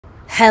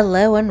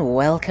Hello and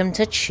welcome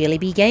to Chili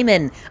Bee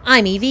Gaming.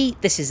 I'm Evie,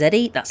 this is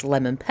Eddie, that's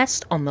Lemon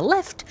Pest on the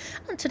left,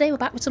 and today we're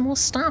back with some more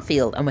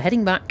Starfield, and we're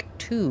heading back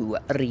to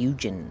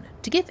Ryujin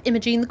to give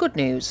Imogen the good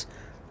news,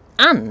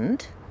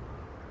 and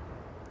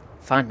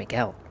find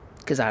Miguel,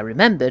 because I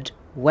remembered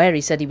where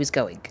he said he was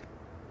going.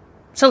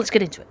 So let's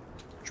get into it.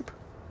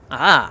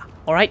 Ah,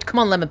 alright, come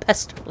on Lemon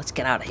Pest, let's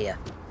get out of here.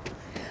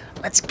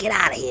 Let's get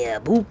out of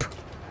here, boop.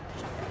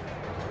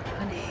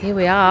 And here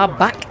we are,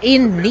 back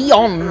in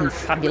Neon,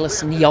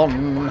 fabulous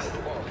Neon.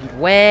 And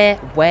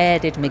where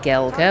did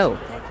Miguel go?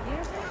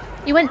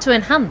 He went to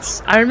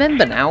Enhance. I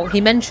remember now,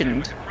 he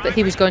mentioned that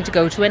he was going to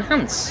go to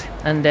Enhance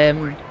and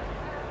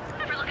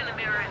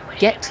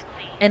get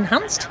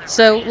enhanced.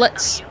 So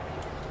let's...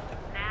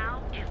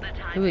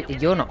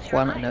 You're not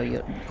Juan, I know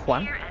you're...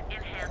 Juan?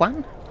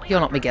 Juan? You're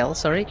not Miguel,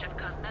 sorry.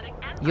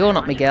 You're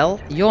not Miguel,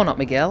 you're not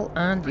Miguel,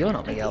 and you're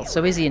not Miguel.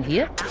 So is he in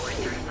here?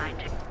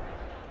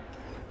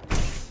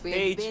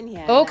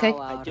 Okay.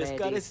 I just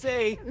gotta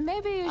say,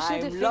 maybe you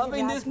should have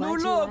loving this new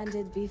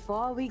look.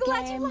 Before we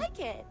Glad came. you like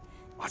it.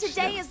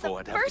 Today is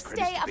the first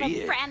day of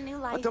a brand new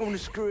life. I don't want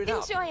to screw it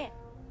up. Enjoy it.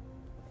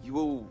 You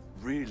all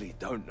really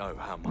don't know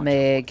how much.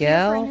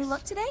 Miguel? For a new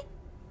look today?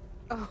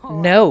 Oh,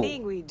 No.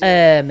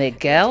 Just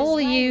Miguel,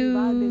 like you...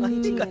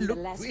 I think I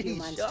look really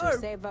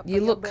sharp.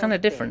 You look kind of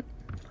different.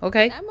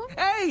 Okay.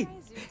 Hey,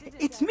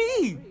 it's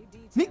me,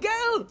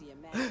 Miguel.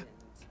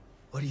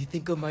 What do you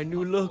think of my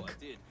new look?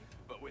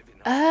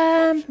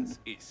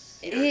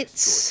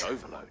 It's...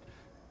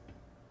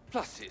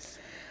 Plus, it's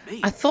me.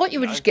 I thought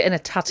you were just getting a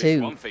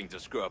tattoo. One thing to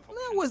screw up.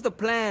 That was the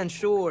plan,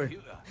 sure.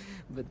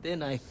 But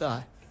then I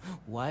thought,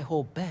 why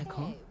hold back,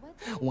 huh?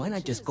 Why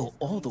not just go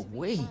all the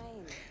way?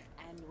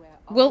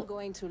 Well,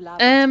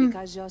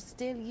 because you're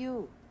still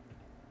you.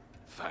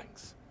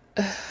 Thanks.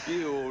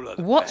 You all are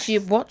the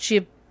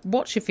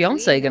what's your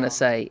fiance gonna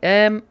say?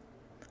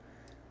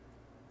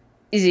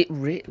 Is it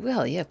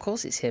well, yeah, of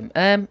course it's him.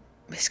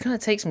 It's gonna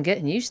take some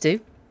getting used to.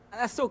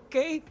 That's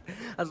okay,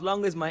 as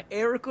long as my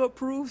Erica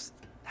approves.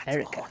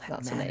 Erica,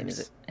 that's the name, is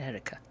it?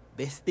 Erica.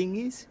 Best thing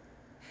is,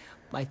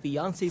 my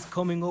fiance's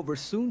coming over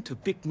soon to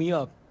pick me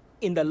up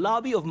in the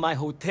lobby of my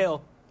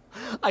hotel.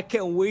 I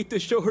can't wait to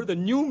show her the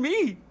new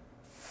me.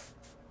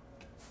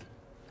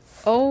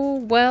 Oh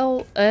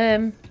well,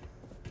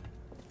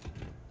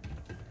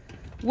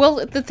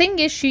 well, the thing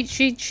is,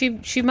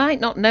 she might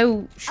not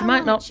know. She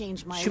might not.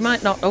 She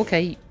might not.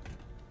 Okay.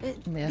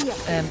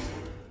 Yeah.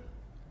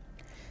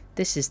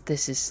 This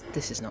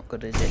is not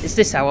good, is it? Is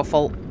this our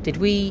fault? Did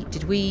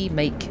we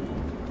make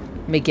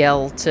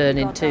Miguel turn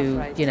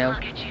into, you know,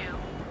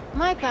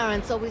 My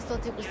parents always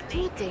thought it was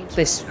too dangerous.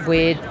 this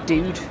weird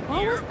dude?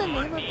 What was the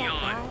name of that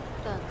guy?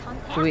 The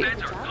contact Do we- with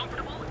the job?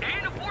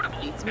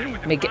 It's me.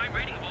 Miguel.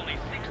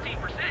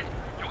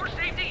 Your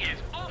safety is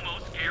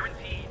almost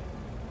guaranteed.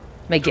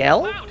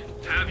 Miguel?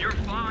 Have your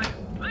fun.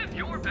 Live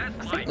your best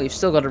I think we've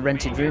still got a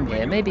rented room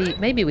here.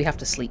 Maybe we have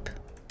to sleep.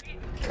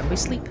 Can we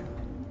sleep?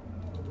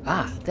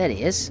 Ah, there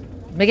he is.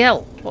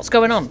 Miguel, what's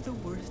going on? The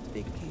worst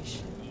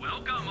vacation.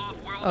 Welcome,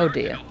 off-world. Oh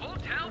dear.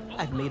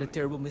 I've made a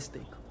terrible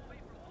mistake.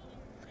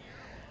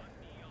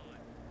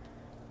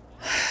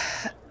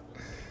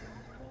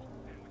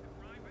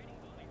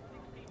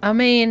 I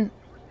mean,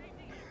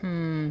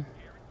 I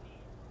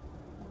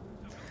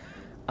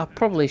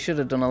probably should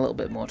have done a little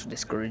bit more to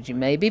discourage you,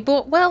 maybe.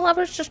 But well, I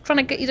was just trying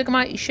to get you to come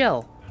out your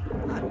shell.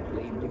 I don't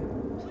blame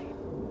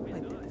you. I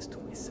did this to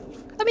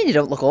myself. I mean, you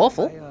don't look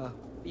awful. My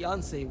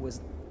fiance was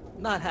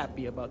not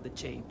happy about the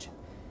change.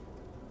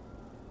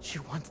 She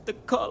wanted to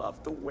call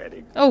off the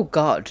wedding. Oh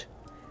God.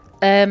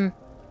 I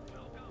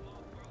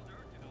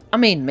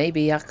mean,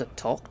 maybe I could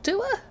talk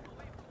to her.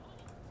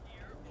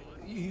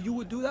 You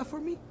would do that for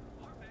me?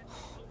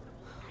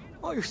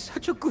 Oh, you're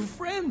such a good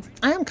friend.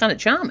 I am kind of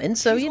charming,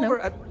 so She's you know. over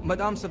at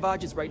Madame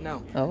Savage's right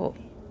now. Oh.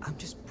 I'm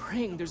just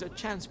praying there's a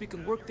chance we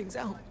can work things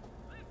out.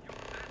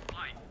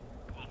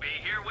 We'll be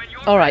here when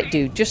you're All right,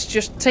 ready. dude.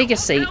 Just take a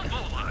seat.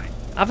 Bullseye.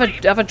 Have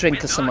a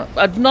drink or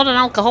something. Not an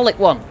alcoholic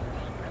one.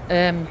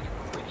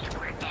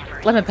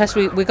 Lemon Pest,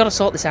 we got to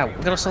sort this out.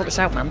 We got to sort this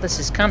out, man. This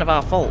is kind of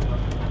our fault,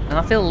 and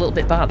I feel a little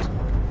bit bad.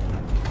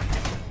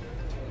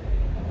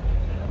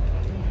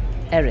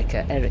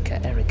 Erica.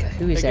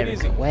 Who is Take it Erica?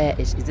 easy. Where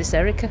is this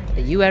Erica? Are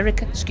you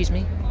Erica? Excuse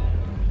me.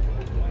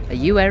 Are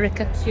you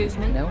Erica? Excuse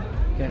me? No.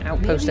 You're an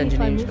outpost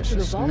engineering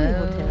specialist.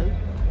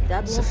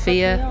 No.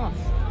 Sophia.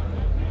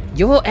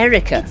 You're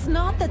Erica. It's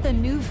not that the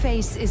new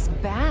face is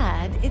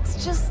bad.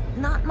 It's just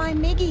not my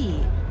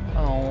Miggy.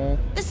 Oh.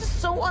 This is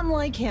so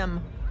unlike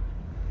him.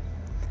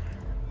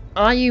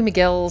 Are you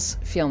Miguel's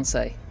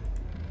fiance?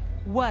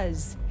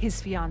 Was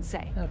his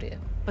fiancé. Oh dear.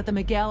 But the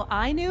Miguel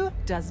I knew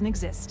doesn't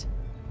exist.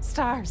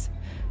 Stars.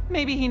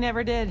 Maybe he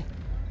never did.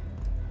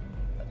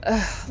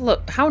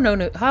 Look, how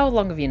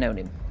long have you known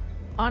him?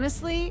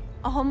 Honestly,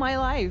 all my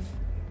life.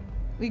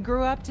 We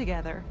grew up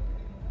together.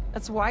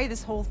 That's why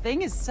this whole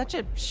thing is such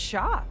a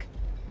shock.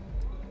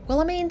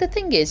 Well, I mean, the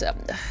thing is,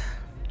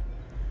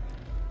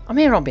 I'm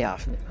here on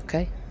behalf of him,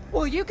 okay?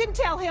 Well, you can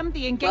tell him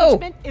the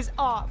engagement is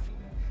off.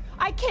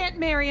 I can't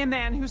marry a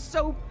man who's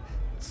so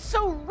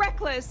So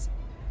reckless.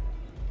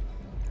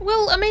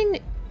 Well, I mean...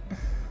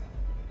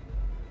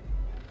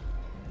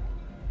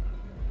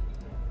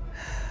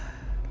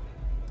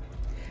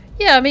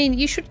 Yeah, I mean,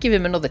 you should give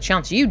him another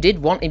chance. You did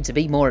want him to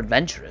be more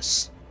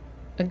adventurous.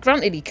 And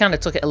granted, he kind of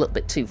took it a little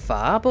bit too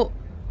far, but...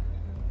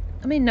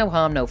 I mean, no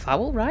harm, no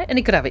foul, right? And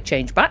he could have it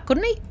changed back,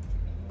 couldn't he?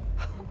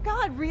 Oh,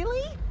 God,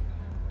 really?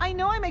 I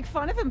know I make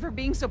fun of him for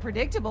being so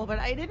predictable, but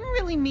I didn't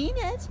really mean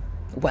it.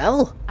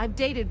 Well... I've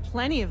dated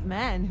plenty of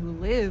men who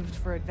lived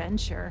for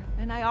adventure,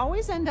 and I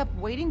always end up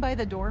waiting by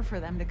the door for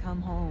them to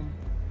come home.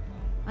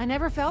 I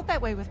never felt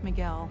that way with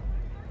Miguel.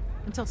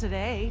 Until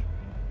today.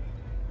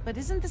 But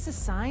isn't this a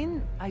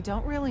sign I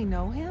don't really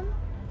know him?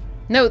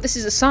 No, this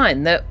is a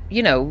sign that,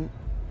 you know,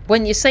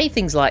 when you say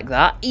things like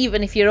that,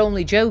 even if you're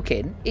only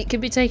joking, it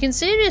can be taken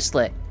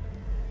seriously.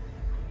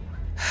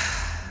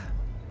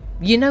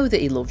 You know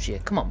that he loves you,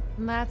 come on.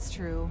 That's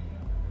true.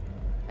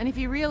 And if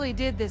he really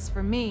did this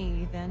for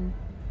me, then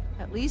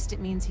at least it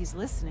means he's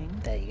listening.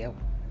 There you go.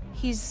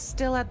 He's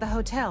still at the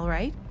hotel,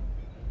 right?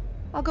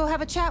 I'll go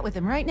have a chat with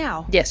him right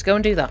now. Yes, go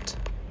and do that.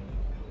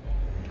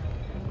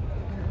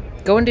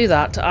 Go and do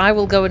that. I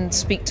will go and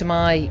speak to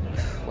my,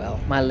 well,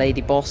 my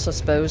lady boss, I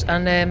suppose.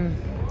 And,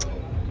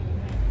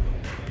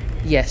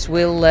 yes,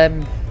 we'll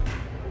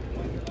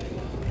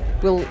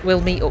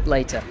meet up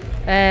later.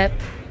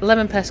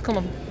 Lemon Pest, come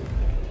on.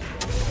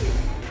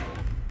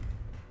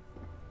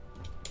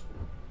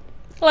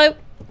 Hello.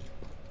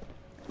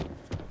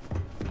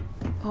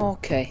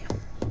 Okay.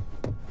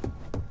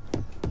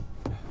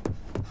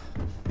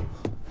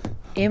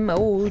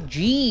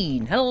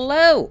 Imogen,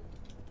 hello.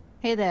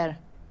 Hey there.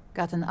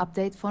 Got an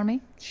update for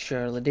me?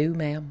 Surely do,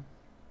 ma'am.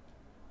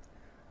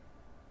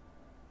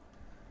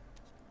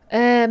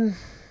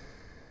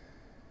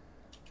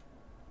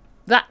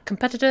 That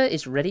competitor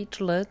is ready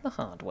to learn the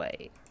hard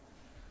way.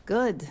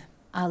 Good.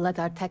 I'll let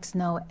our techs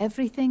know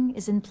everything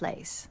is in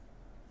place.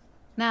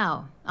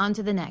 Now, on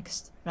to the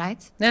next,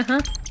 right?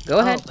 Uh-huh. Go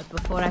ahead. Oh, but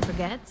before I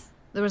forget,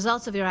 the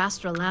results of your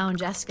Astral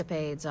Lounge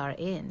escapades are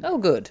in. Oh,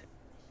 good.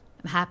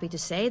 I'm happy to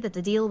say that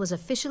the deal was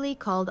officially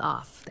called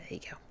off. There you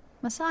go.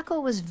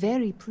 Masako was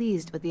very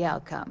pleased with the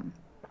outcome,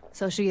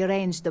 so she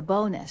arranged a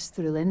bonus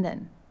through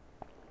Linden.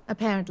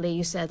 Apparently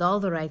you said all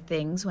the right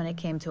things when it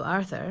came to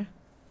Arthur.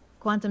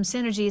 Quantum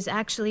Synergies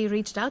actually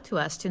reached out to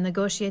us to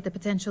negotiate the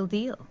potential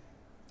deal.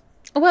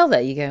 Well,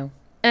 there you go.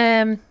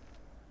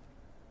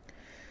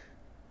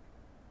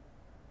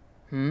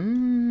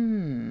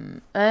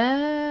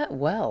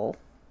 Well.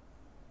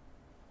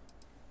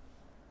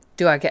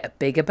 Do I get a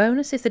bigger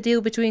bonus if the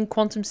deal between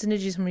Quantum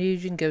Synergies and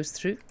Ryujin goes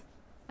through?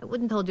 I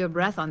wouldn't hold your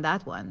breath on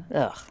that one.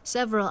 Ugh.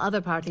 Several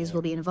other parties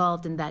will be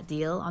involved in that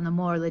deal on a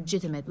more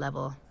legitimate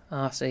level.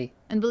 I see.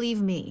 And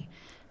believe me,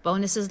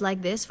 bonuses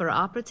like this for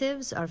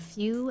operatives are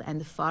few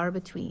and far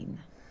between.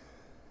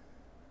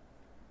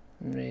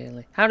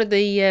 Really? How did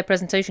the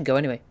presentation go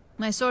anyway?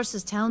 My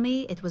sources tell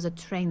me it was a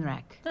train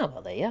wreck. Oh,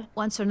 well, there you are.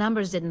 Once her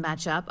numbers didn't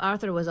match up,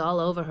 Arthur was all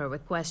over her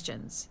with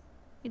questions.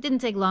 It didn't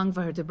take long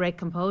for her to break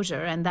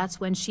composure, and that's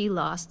when she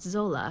lost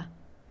Zola.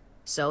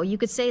 So you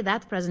could say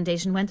that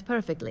presentation went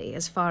perfectly,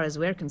 as far as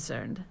we're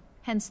concerned.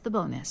 Hence the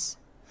bonus.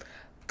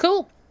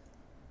 Cool.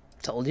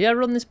 Told you I'd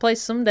run this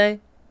place someday.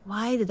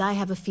 Why did I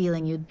have a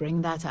feeling you'd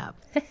bring that up?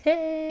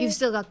 You've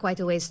still got quite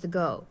a ways to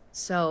go.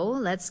 So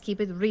let's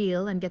keep it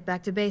real and get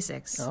back to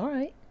basics. All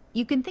right.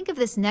 You can think of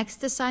this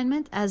next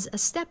assignment as a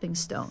stepping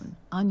stone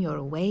on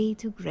your way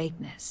to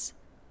greatness.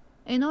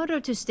 In order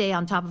to stay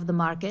on top of the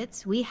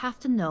market, we have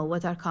to know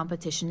what our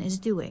competition is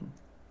doing.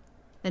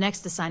 The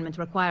next assignment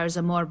requires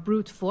a more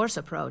brute force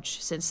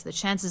approach, since the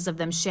chances of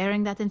them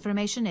sharing that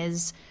information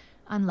is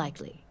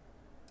unlikely.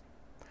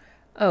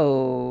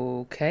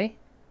 Okay.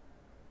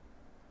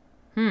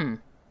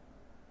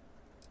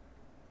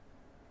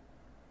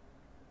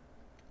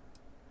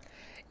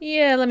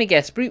 Yeah, let me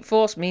guess. Brute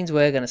force means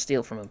we're going to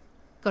steal from them.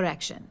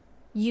 Correction.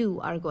 You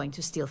are going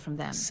to steal from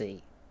them.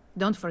 See.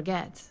 Don't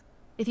forget,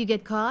 if you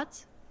get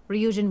caught,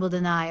 Ryujin will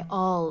deny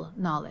all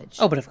knowledge.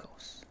 Oh, but of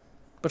course.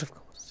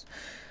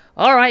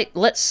 All right,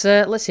 let's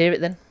hear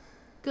it then.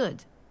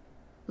 Good.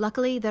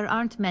 Luckily, there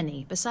aren't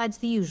many, besides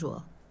the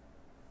usual.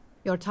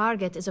 Your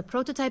target is a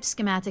prototype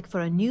schematic for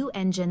a new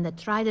engine that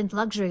Trident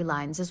Luxury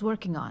Lines is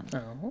working on.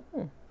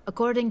 Oh.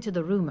 According to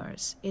the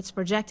rumors, it's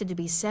projected to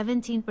be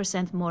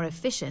 17% more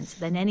efficient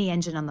than any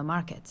engine on the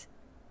market.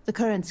 The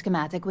current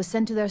schematic was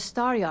sent to their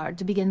star yard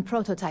to begin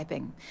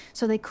prototyping,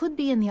 so they could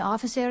be in the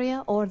office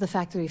area or the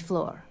factory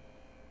floor.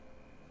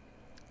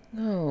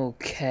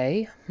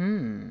 Okay.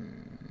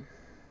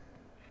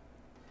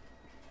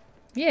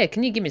 Yeah,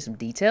 can you give me some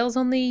details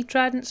on the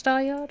Trident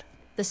Star Yard?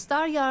 The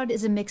star yard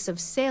is a mix of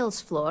sales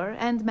floor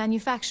and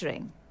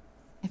manufacturing.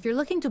 If you're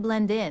looking to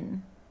blend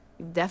in,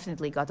 you've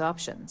definitely got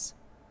options.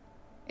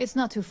 It's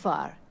not too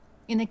far,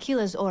 in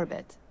Aquila's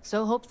orbit,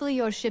 so hopefully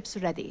your ship's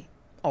ready.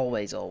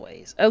 Always.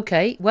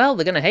 Okay, well,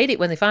 they're going to hate it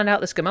when they find out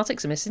the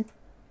schematics are missing.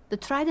 The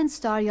Trident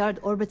Star Yard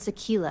orbits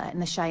Aquila in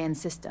the Cheyenne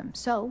system,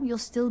 so you'll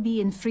still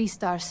be in free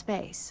star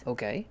space.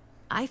 Okay.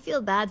 I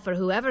feel bad for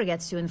whoever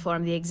gets to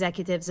inform the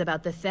executives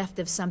about the theft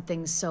of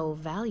something so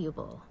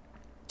valuable.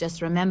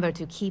 Just remember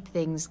to keep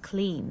things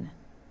clean.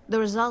 The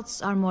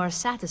results are more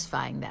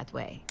satisfying that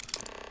way.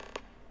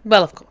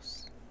 Well, of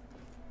course.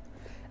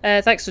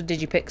 Thanks for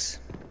Digipics.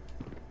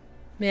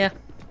 Yeah.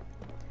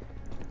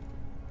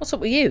 What's up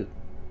with you?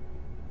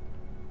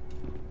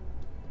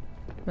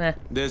 Meh.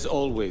 There's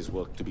always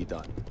work to be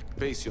done.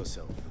 Pace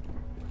yourself.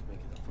 Make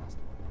it a fast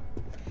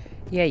one.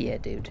 Yeah,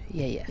 dude.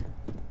 Yeah.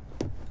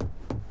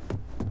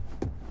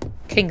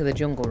 King of the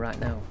jungle right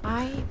now.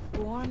 I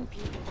warn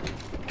people.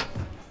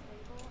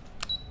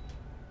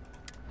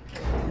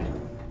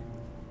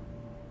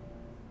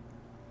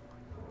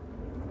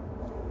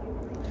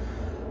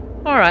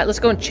 Alright, let's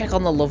go and check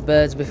on the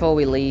lovebirds before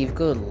we leave.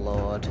 Good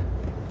lord.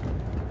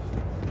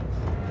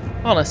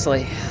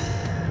 Honestly.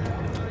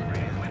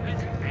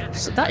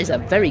 So that is a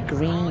very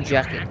green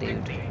jacket,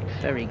 dude.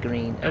 Very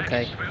green.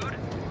 Okay.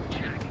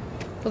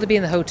 Will they be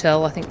in the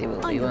hotel? I think they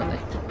will be, won't they?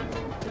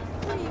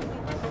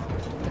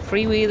 The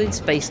freewheeling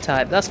space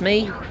type. That's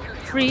me.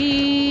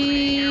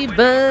 Free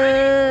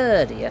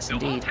bird. Yes,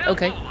 indeed.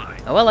 Okay.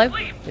 Oh, hello.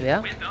 Here we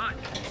are. I'm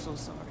so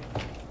sorry.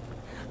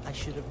 I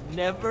should have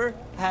never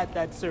had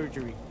that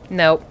surgery.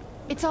 No.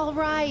 It's all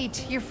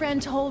right. Your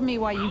friend told me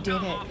why you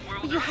did it.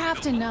 But you have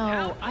to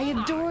know, I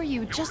adore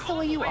you just the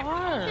way you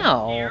are.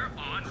 No.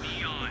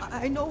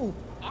 I know.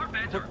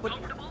 But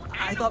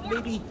I thought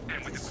maybe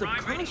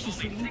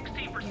subconsciously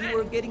you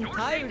were getting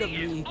tired of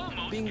me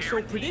being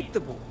so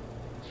predictable.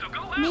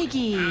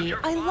 Miggy,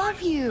 I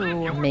love you.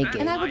 Miggy.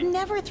 And I would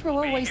never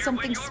throw away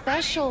something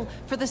special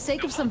for the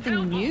sake of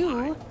something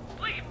new.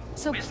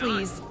 So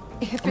please,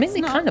 if I mean, it's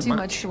they not kind of too match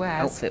much to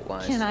ask,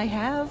 outfit-wise. can I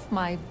have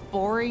my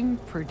boring,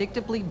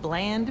 predictably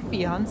bland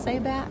fiance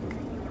back?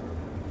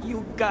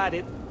 You got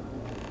it.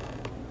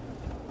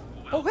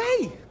 Oh,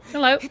 hey!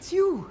 Hello. It's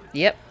you.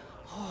 Yep.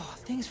 Oh,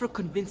 thanks for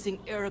convincing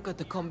Erica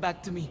to come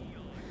back to me.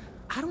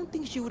 I don't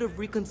think she would have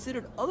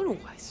reconsidered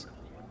otherwise.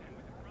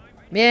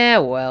 Yeah,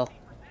 well.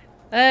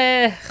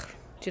 Do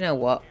you know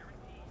what?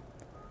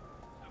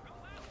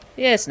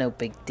 Yeah, it's no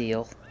big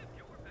deal.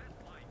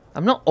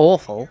 I'm not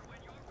awful.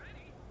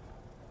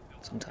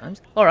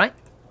 Sometimes. Alright.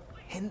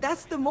 And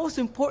that's the most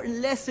important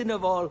lesson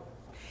of all.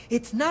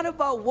 It's not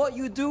about what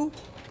you do,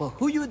 but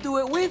who you do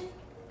it with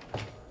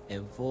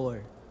and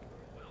for.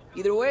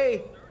 Either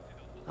way,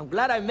 I'm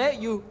glad I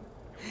met you.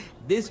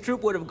 This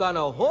trip would have gone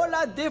a whole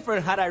lot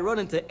different had I run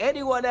into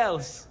anyone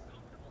else.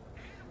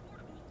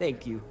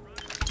 Thank you.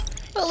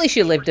 Well, at least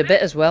you lived a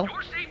bit as well.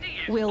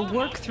 We'll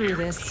work through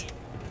this.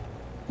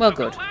 Well,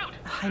 good.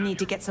 I need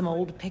to get some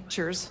old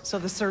pictures so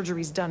the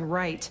surgery's done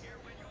right.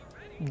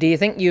 Do you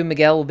think you and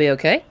Miguel will be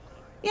okay?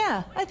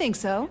 Yeah, I think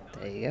so.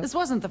 There you go. This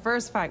wasn't the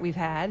first fight we've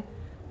had,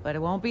 but it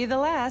won't be the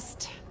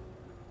last.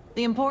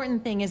 The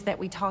important thing is that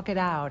we talk it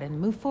out and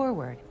move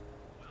forward.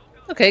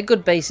 Okay,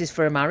 good basis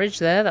for a marriage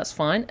there. That's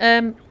fine.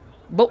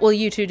 What will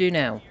you two do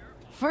now?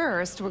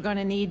 First, we're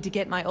gonna need to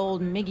get my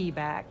old Miggy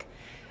back.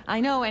 I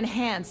know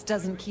Enhanced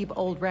doesn't keep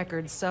old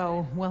records,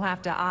 so we'll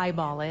have to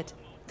eyeball it.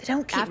 They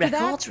don't keep After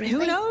records, that, really.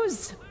 who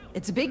knows?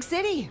 It's a big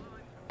city.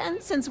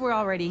 And since we're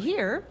already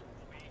here...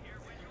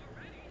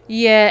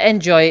 Yeah,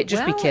 enjoy it.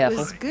 Just well, be careful.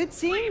 It was good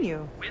seeing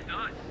you.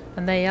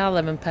 And there you are,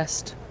 Lemon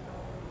Pest.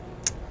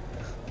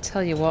 I'll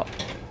tell you what.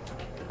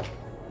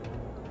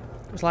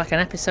 It was like an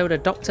episode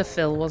of Dr.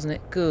 Phil, wasn't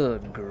it?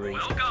 Good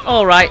grief.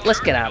 Alright, let's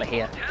get out of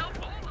here.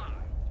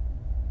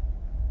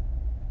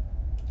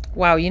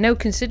 Wow, you know,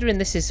 considering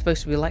this is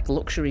supposed to be like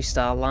luxury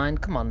style line,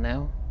 come on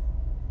now.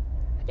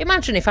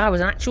 Imagine if I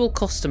was an actual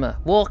customer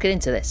walking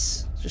into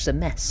this. It's just a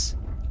mess.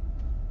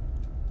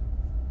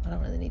 I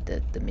don't really need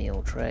the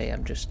meal tray.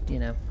 I'm just, you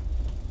know,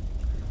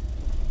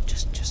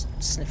 just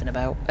sniffing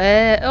about.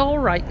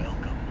 Alright.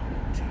 Welcome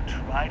to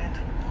Trident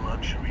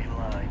Luxury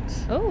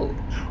Lines. Oh.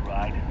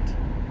 Trident.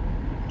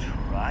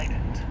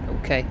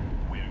 Okay.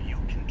 Where you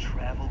can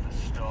travel the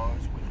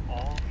stars with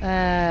all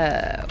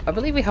I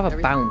believe we have a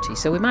bounty,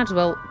 so we might as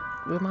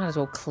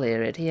well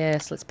clear it.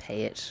 Yes, let's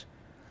pay it.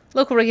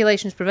 Local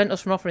regulations prevent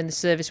us from offering the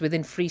service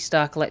within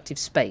Freestar Collective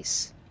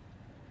space.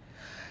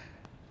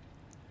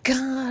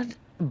 God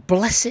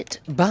bless it,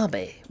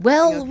 Barbie.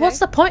 Well, what's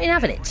the point in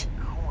having it?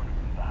 corner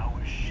of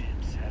our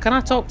ships has Can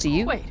I talk to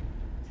you? Wait,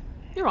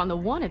 you're on the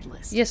wanted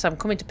list. Yes, I'm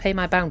coming to pay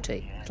my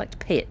bounty. I'd like to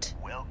pay it.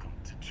 welcome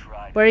to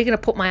Trident. Where are you going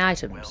to put my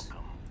items? Welcome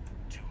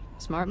to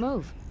Smart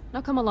move. Now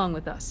come along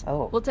with us.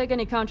 Oh. We'll take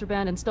any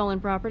contraband and stolen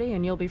property,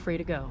 and you'll be free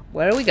to go.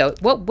 Where are we going?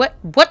 What?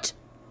 What?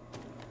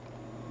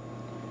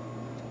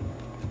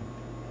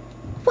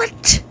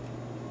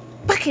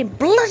 Fucking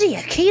bloody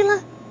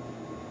Aquila!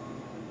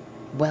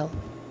 Well,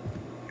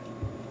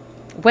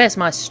 where's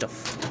my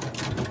stuff?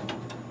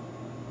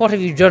 What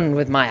have you done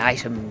with my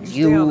items?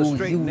 You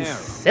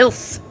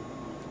filth!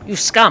 You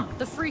scum!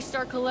 The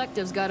Freestar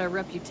Collective's got a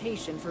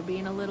reputation for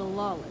being a little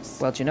lawless.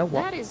 Well, do you know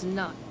what? That is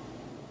not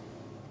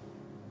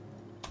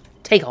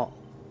Take all.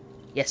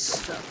 Yes.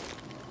 so.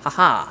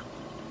 Haha.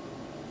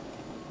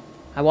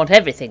 I want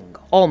everything.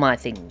 All my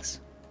things.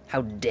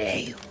 How dare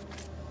you?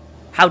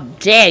 How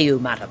dare you,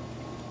 madam?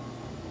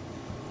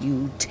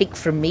 You take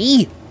from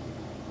me,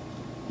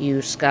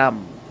 you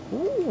scum.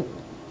 Ooh,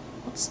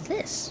 what's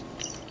this?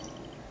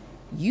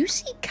 You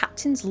see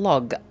Captain's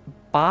log,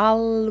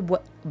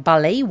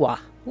 Balewa.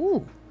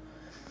 Ooh.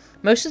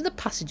 Most of the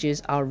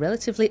passages are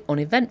relatively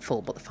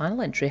uneventful, but the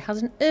final entry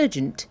has an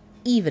urgent,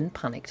 even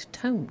panicked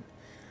tone.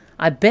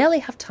 I barely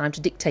have time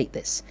to dictate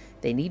this.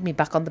 They need me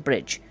back on the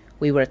bridge.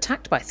 We were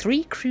attacked by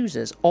 3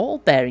 cruisers, all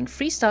bearing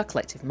 3-star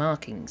collective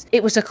markings.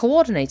 It was a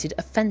coordinated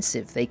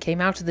offensive. They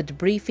came out of the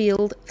debris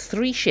field,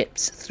 3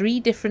 ships, 3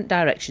 different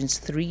directions,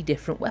 3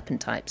 different weapon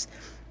types,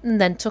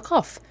 and then took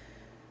off.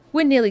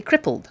 We're nearly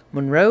crippled.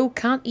 Monroe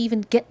can't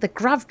even get the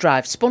grav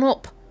drive spun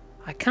up.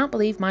 I can't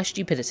believe my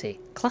stupidity.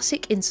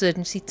 Classic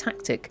insurgency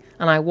tactic,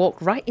 and I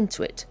walked right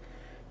into it.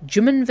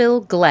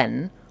 Jumonville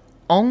Glen,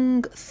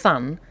 Ong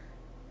Than,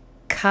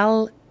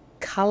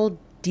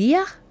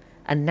 Chaldea,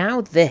 and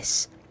now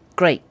this.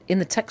 Great, in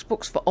the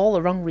textbooks for all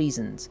the wrong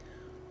reasons.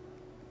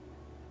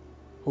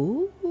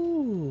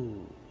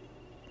 Ooh.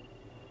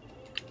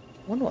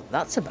 Wonder what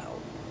that's about.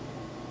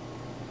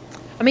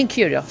 I mean,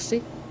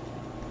 curiosity.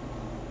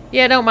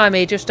 Yeah, don't mind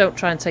me, just don't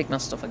try and take my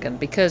stuff again,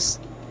 because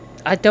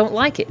I don't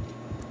like it.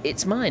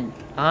 It's mine.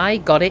 I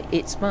got it,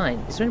 it's mine.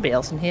 Is there anybody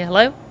else in here?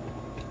 Hello?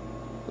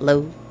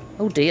 Hello?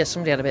 Oh dear,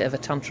 somebody had a bit of a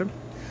tantrum.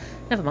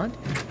 Never mind.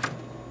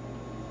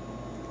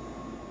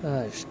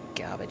 Oh, just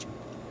garbage.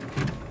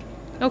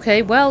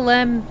 Okay, well,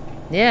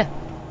 yeah.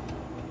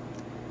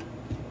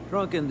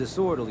 Drunk and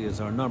disorderly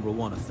is our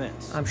 #1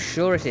 offense. I'm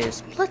sure it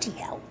is. Bloody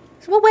hell.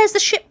 So, well, where's the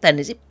ship then?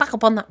 Is it back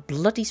up on that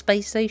bloody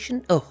space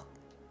station? Oh.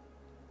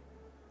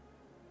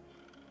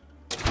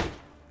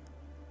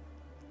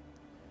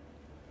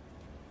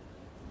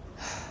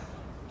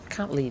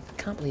 Can't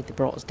believe they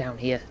brought us down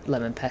here,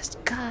 Lemon Pest.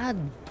 God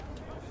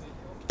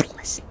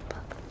bless it.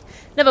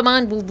 Never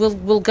mind,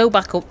 we'll go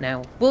back up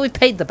now. Well, we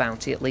paid the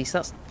bounty at least.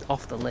 That's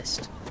off the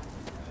list.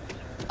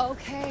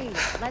 Okay,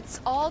 let's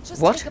all just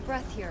What? take a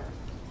breath here.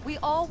 We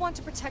all want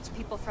to protect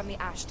people from the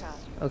Ashta.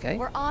 Okay.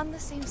 We're on the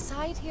same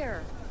side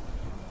here.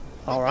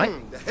 All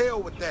right. The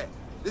hell with that.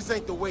 This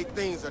ain't the way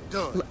things are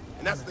done,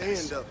 and that's the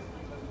end of it.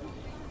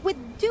 With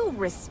due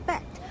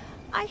respect,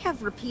 I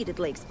have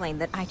repeatedly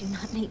explained that I do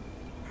not need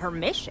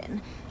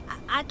permission.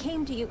 I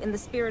came to you in the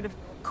spirit of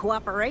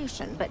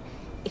cooperation, but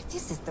if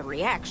this is the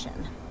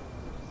reaction...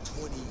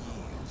 20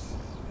 years,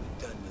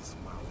 we've done this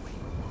my way,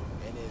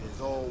 and it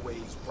has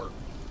always worked.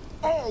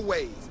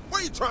 Always! Why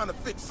are you trying to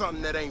fix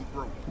something that ain't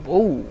broke?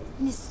 Whoa.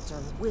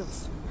 Mr.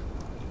 Wilson,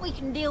 we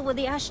can deal with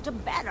the Ashta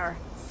better,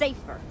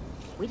 safer.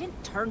 We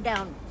didn't turn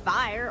down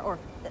fire or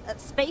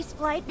space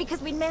flight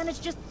because we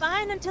managed just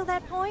fine until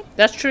that point.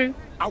 That's true.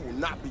 I will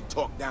not be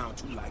talked down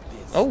to like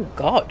this. Oh,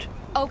 God.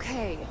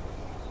 Okay.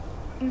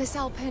 Miss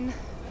Alpin,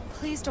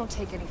 please don't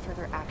take any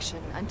further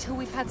action until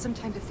we've had some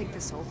time to think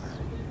this over.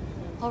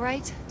 All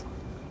right?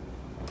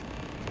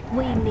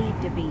 We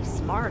need to be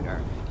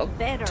smarter,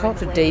 better. Talk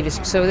to Davis.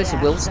 So this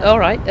is Wilson. All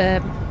right.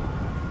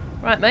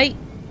 Right, mate.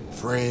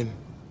 Friend,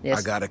 yes.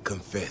 I gotta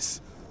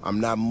confess,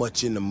 I'm not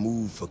much in the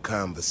mood for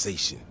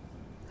conversation.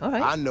 All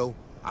right. I know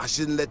I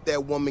shouldn't let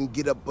that woman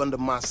get up under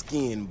my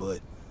skin, but,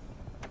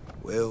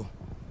 well,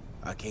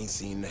 I can't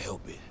seem to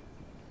help it.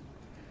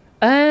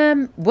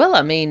 Well,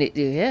 I mean,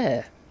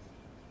 yeah.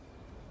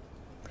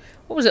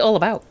 What was it all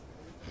about?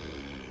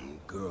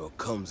 Girl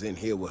comes in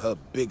here with her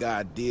big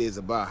ideas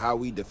about how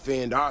we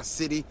defend our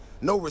city.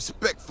 No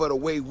respect for the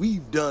way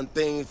we've done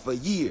things for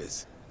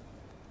years.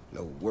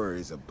 No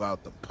worries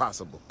about the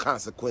possible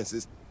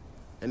consequences.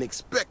 And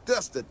expect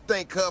us to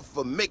thank her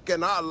for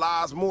making our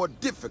lives more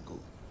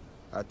difficult.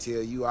 I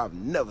tell you, I've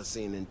never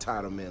seen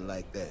entitlement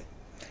like that.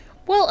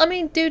 Well, I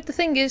mean, dude, the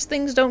thing is,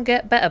 things don't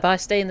get better by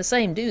staying the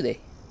same, do they?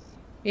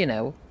 You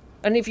know.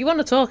 And if you want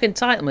to talk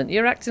entitlement,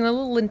 you're acting a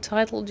little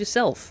entitled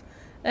yourself.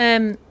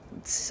 It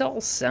all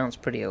sounds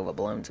pretty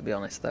overblown, to be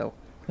honest, though.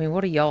 I mean,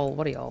 what are y'all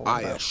about?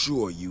 I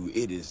assure you,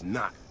 it is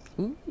not.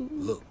 Ooh.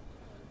 Look,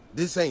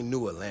 this ain't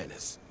New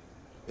Atlantis.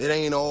 It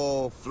ain't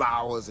all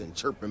flowers and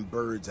chirping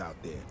birds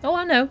out there. Oh,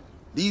 I know.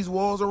 These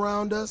walls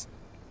around us,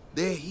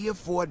 they're here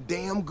for a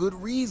damn good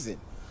reason.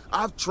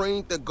 I've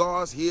trained the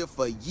guards here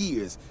for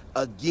years,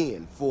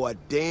 again, for a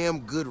damn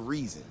good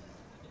reason.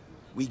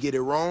 We get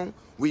it wrong,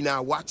 we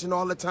not watching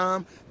all the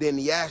time, then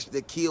the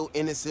Ashta kill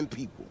innocent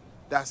people.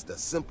 That's the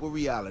simple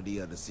reality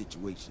of the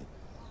situation.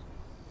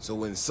 So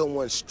when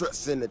someone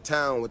struts into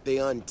town with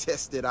their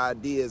untested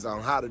ideas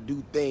on how to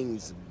do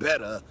things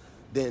better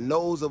than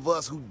those of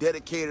us who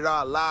dedicated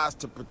our lives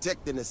to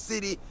protecting the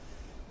city,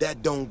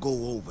 that don't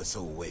go over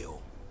so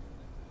well.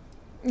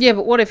 Yeah,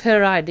 but what if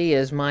her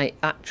ideas might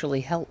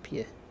actually help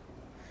you?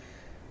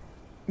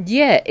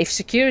 Yeah, if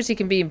security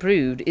can be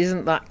improved,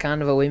 isn't that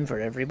kind of a win for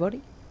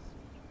everybody?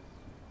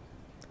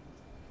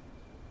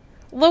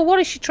 Although, what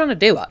is she trying to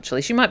do,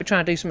 actually? She might be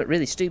trying to do something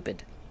really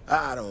stupid.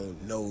 I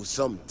don't know,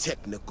 some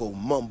technical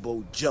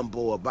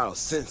mumbo-jumbo about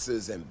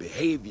sensors and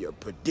behavior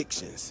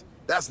predictions.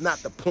 That's not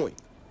the point.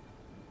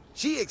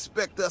 She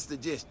expects us to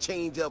just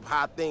change up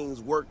how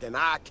things work, and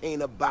I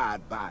can't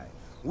abide by it.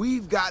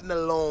 We've gotten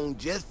along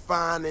just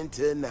fine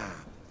until now.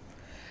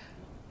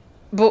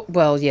 But,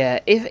 well, yeah,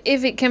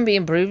 if it can be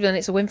improved, then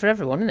it's a win for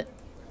everyone, isn't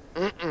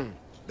it?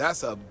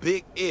 That's a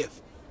big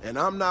if. And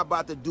I'm not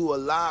about to do a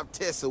live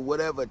test of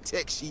whatever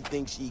tech she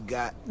thinks she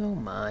got. Oh,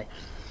 my.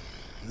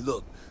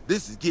 Look,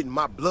 this is getting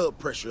my blood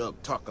pressure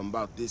up talking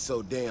about this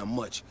so damn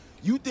much.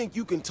 You think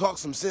you can talk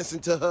some sense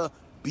into her?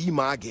 Be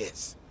my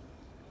guest.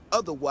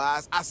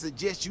 Otherwise, I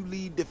suggest you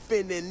leave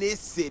defending this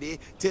city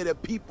to the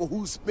people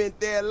who spent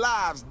their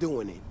lives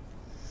doing it.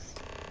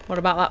 What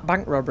about that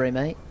bank robbery,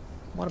 mate?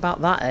 What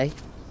about that, eh?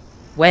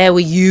 Where were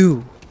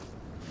you?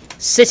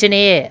 Sitting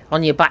here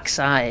on your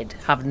backside,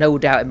 have no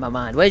doubt in my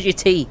mind. Where's your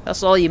tea?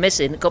 That's all you're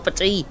missing, a cup of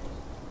tea.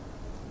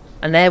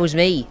 And there was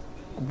me,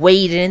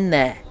 wading in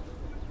there,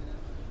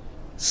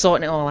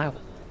 sorting it all out.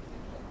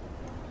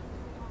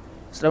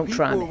 So don't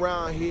try me. People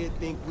around here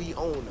think we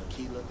own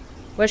Aquila.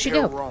 Where'd she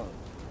go? Wrong.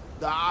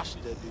 The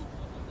Ashta do.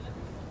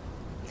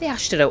 The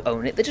Ashta don't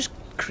own it, they're just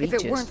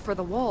creatures. If it weren't for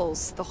the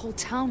walls, the whole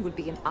town would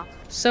be an up.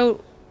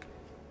 So,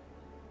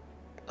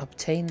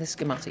 obtain the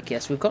schematic.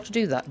 Yes, we've got to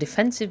do that.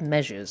 Defensive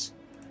measures.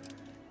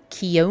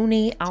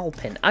 Keone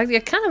Alpin. I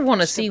kind of want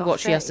to see what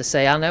she has to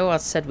say. I know I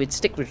said we'd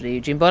stick with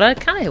Ryujin, but I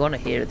kind of want to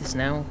hear this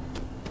now.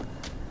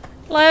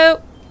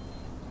 Hello?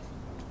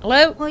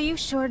 Hello? Well, you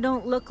sure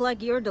don't look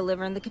like you're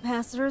delivering the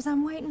capacitors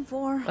I'm waiting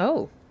for.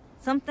 Oh.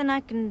 Something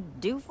I can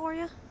do for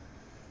you?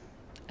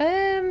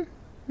 I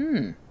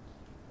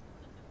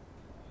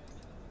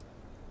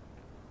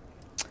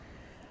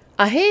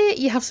hear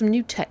you have some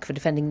new tech for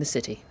defending the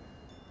city.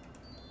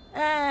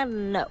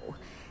 No.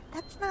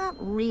 That's not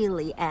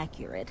really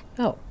accurate.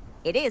 Oh.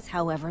 It is,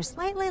 however,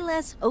 slightly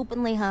less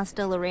openly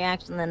hostile a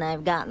reaction than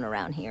I've gotten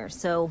around here,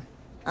 so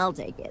I'll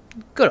take it.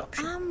 Good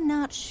option. I'm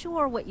not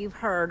sure what you've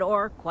heard,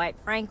 or, quite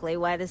frankly,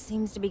 why this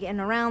seems to be getting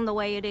around the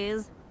way it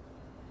is.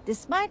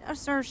 Despite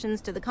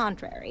assertions to the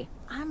contrary,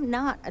 I'm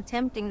not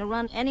attempting to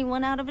run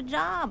anyone out of a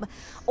job,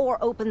 or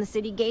open the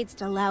city gates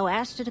to allow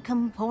Ashta to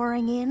come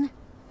pouring in.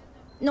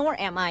 Nor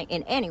am I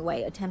in any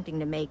way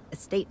attempting to make a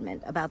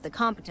statement about the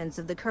competence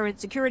of the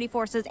current security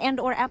forces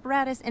and/or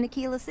apparatus in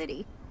Aquila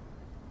City.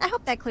 I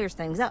hope that clears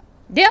things up.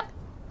 Yep.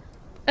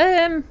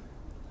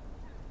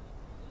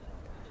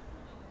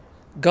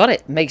 Got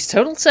it. Makes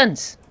total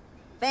sense.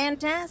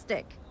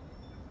 Fantastic.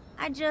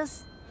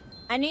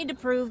 I need to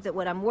prove that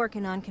what I'm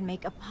working on can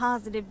make a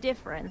positive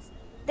difference.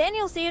 Then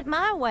you'll see it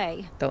my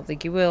way. Don't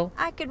think you will.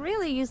 I could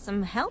really use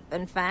some help,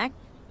 in fact,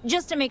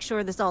 just to make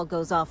sure this all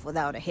goes off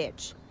without a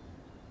hitch.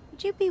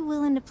 Would you be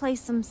willing to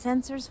place some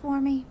sensors for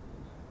me?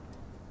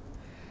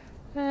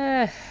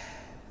 Yeah.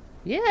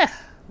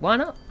 Why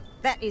not?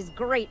 That is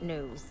great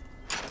news.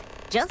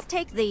 Just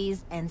take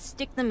these and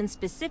stick them in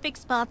specific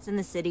spots in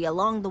the city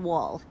along the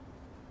wall.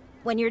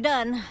 When you're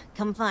done,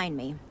 come find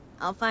me.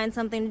 I'll find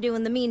something to do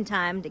in the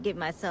meantime to give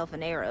myself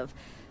an air of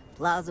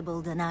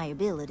plausible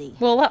deniability.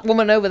 Well, that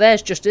woman over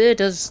there's just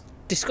heard us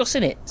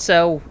discussing it,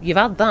 so you've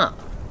had that.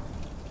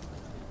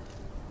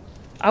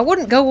 I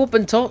wouldn't go up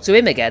and talk to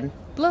him again.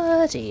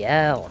 Bloody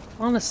hell,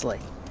 honestly.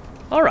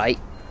 Alright.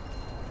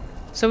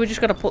 So we just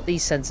got to put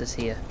these sensors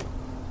here.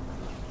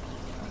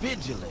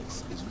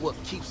 Vigilance is what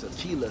keeps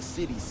Aquila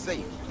City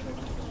safe.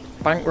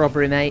 Bank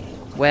robbery, mate.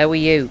 Where were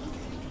you?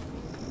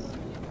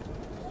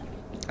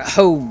 At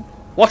home.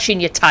 Washing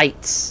your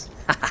tights.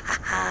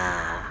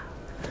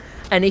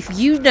 And if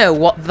you know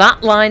what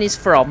that line is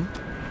from,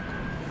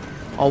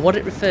 or what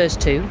it refers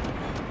to,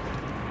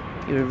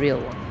 you're a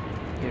real one.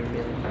 You're a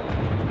real one.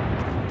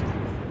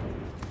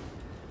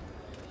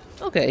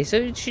 Okay,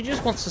 so she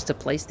just wants us to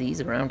place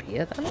these around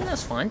here. I mean,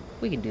 that's fine.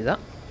 We can do that.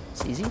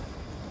 It's easy.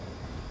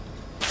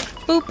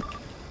 Boop.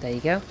 There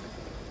you go.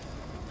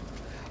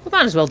 We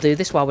might as well do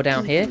this while we're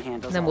down here,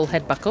 and then we'll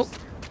head back up.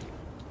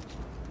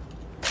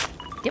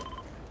 Yep.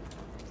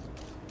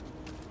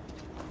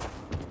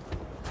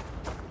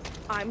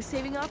 I'm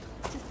saving up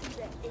to see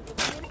the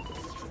alien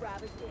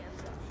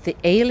extravaganza. The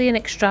alien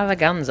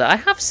extravaganza. I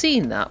have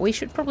seen that. We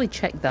should probably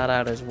check that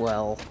out as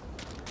well.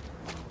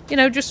 You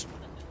know, just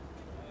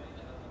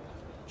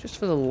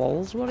for the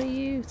lols. What are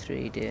you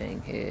three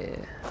doing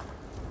here?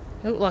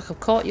 You look like I've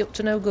caught you up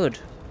to no good.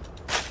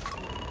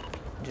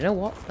 Do you know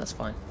what? That's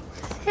fine.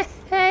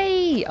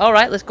 Hey!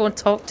 Alright, let's go and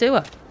talk to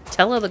her.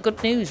 Tell her the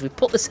good news. We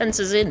put the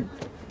sensors in.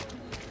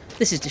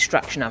 This is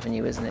Distraction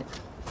Avenue, isn't it?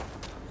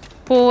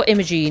 Poor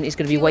Imogene is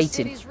going to be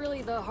waiting. City's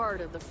really the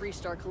heart of the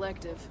Freestar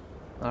Collective.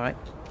 Alright.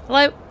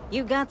 Hello?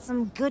 You got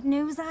some good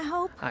news, I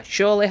hope? I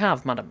surely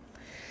have, madam.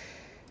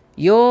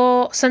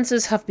 Your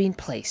sensors have been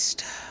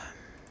placed.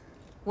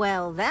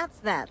 Well, that's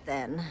that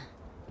then.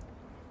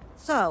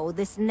 So,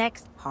 this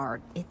next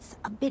part, it's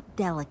a bit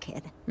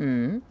delicate.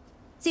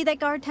 See that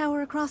guard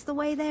tower across the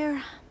way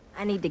there?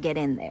 I need to get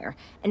in there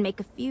and make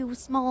a few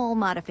small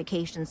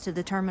modifications to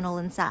the terminal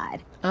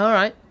inside.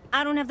 Alright.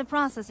 I don't have the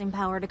processing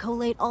power to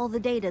collate all the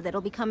data that'll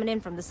be coming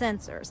in from the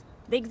sensors.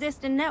 The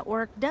existing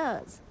network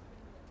does.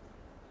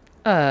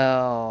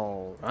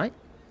 Alright.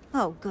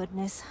 Oh,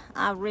 goodness.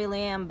 I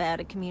really am bad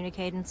at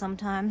communicating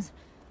sometimes.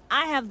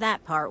 I have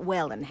that part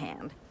well in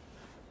hand.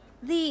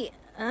 The,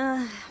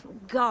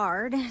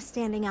 guard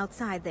standing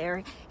outside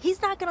there,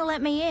 he's not gonna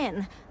let me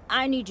in.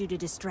 I need you to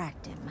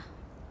distract him.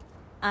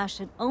 I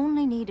should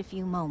only need a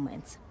few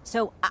moments.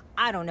 So,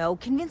 I don't know,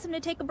 convince him to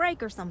take a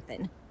break or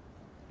something.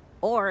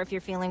 Or if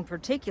you're feeling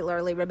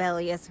particularly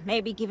rebellious,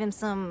 maybe give him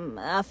some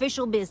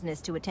official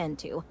business to attend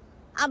to.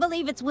 I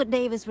believe it's what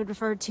Davis would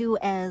refer to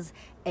as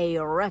a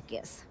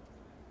ruckus.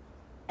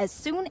 As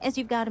soon as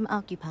you've got him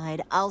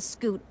occupied, I'll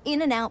scoot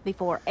in and out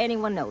before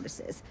anyone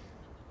notices.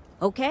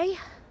 Okay?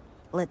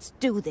 Let's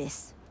do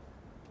this.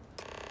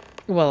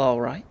 Well,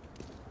 alright.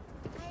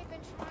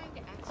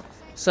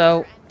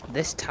 So,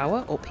 this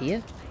tower up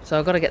here. So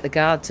I've got to get the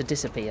guard to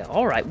disappear.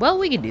 Alright, well,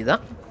 we can do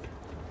that.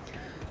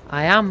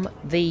 I am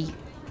the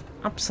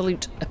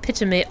absolute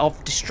epitome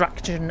of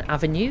Distraction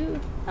Avenue.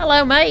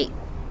 Hello, mate.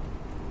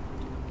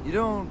 You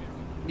don't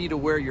need to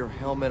wear your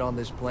helmet on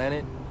this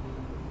planet.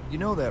 You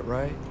know that,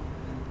 right?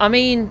 I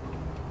mean,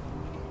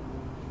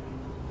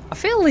 I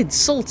feel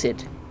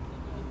insulted.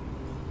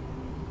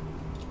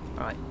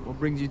 Alright. What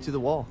brings you to the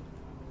wall?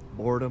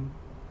 Boredom?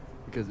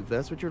 Because if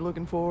that's what you're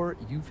looking for,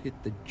 you've hit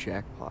the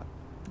jackpot.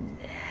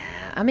 Nah,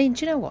 I mean,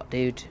 do you know what,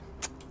 dude?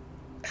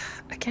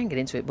 I can't get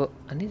into it, but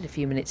I need a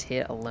few minutes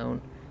here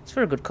alone. It's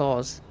for a good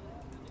cause.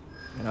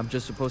 And I'm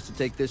just supposed to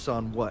take this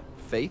on what?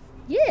 Faith?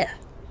 Yeah.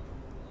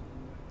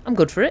 I'm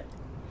good for it.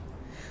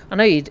 I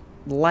know you'd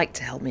like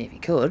to help me if you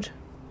could.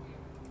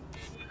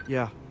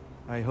 Yeah,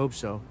 I hope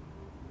so.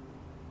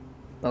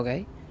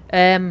 Okay.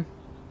 I'm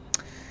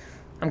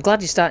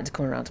glad you're starting to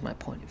come around to my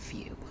point of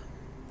view.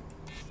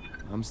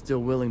 I'm still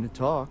willing to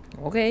talk.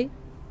 Okay.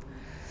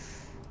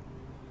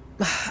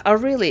 I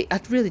really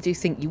do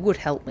think you would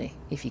help me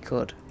if you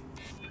could.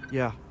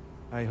 Yeah,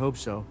 I hope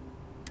so.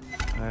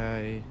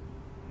 I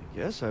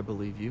guess I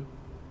believe you.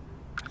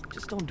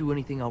 Just don't do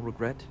anything I'll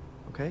regret,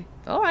 okay?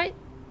 Alright.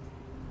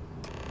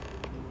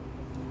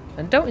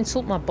 And don't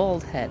insult my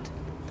bald head.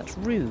 That's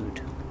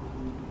rude.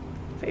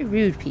 Very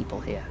rude people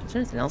here. Is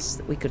there anything else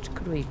that we could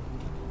we...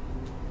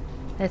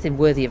 Anything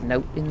worthy of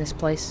note in this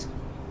place?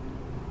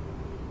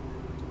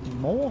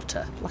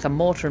 Mortar. Like a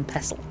mortar and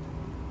pestle.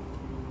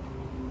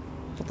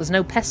 But there's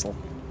no pestle.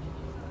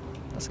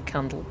 That's a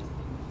candle.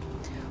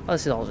 Oh,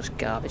 this is all just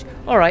garbage.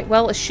 Alright,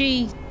 well, has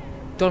she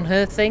done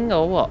her thing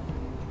or what?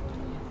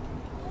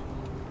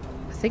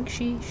 I think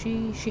she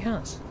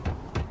has.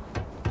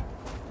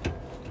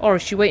 Or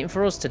is she waiting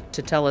for us to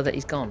tell her that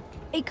he's gone?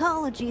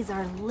 Ecologies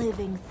are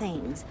living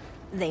things.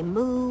 They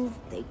move,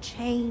 they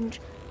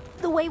change.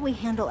 The way we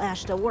handle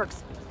Ashta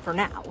works for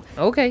now.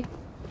 Okay.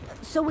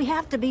 So we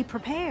have to be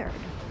prepared.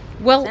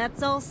 Well...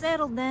 That's all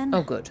settled then.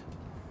 Oh, good.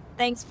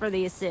 Thanks for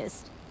the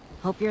assist.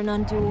 Hope you're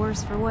none too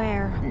worse for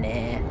wear.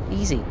 Nah,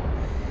 easy.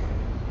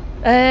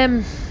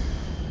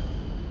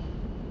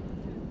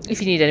 If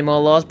you need any more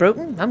laws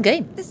broken, I'm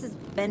game. This is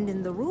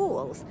bending the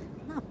rules,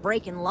 not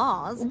breaking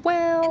laws.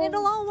 Well... And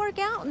it'll all work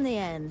out in the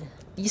end.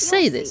 You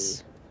say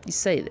this. You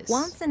say this.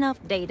 Once enough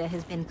data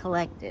has been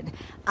collected,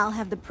 I'll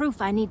have the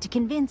proof I need to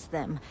convince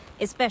them,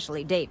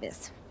 especially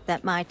Davis,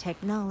 that my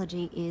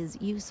technology is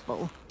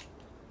useful.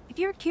 If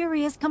you're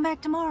curious, come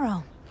back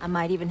tomorrow. I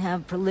might even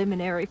have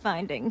preliminary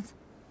findings.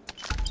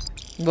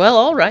 Well,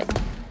 alright.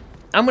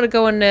 I'm gonna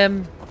go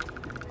and,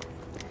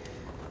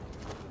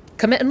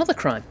 commit another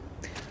crime.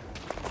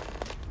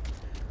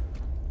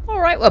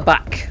 Alright, we're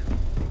back.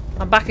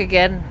 I'm back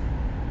again.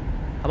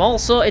 I'm all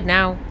sorted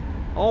now.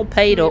 All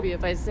paid up. Maybe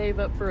if I save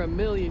up for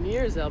 1,000,000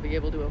 years, I'll be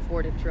able to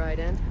afford a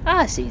trident.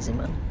 Ah, it's easy,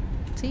 man.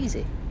 It's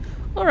easy.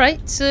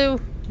 Alright, so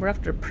we're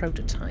after a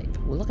prototype.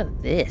 Well, look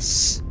at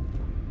this.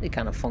 They're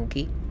kind of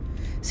funky.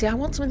 See, I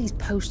want some of these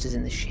posters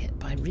in the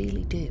ship. I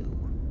really do.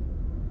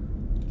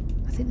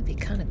 I think they'd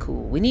be kind of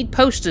cool. We need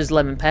posters,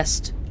 Lemon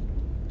Pest.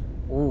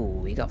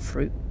 Ooh, we got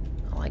fruit.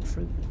 I like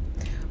fruit.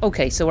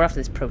 Okay, so we're after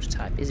this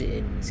prototype. Is it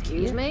in...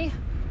 Excuse me?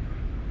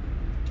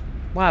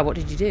 Wow, what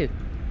did you do?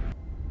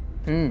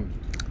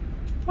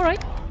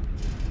 Alright.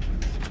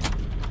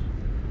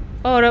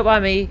 Oh, don't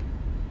mind me.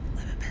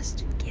 Lemon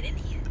Pest, get in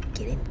here.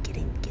 Get in, get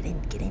in, get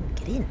in, get in,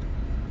 get in.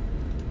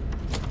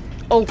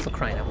 Oh, for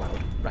crying out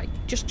loud. Right,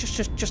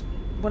 just,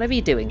 whatever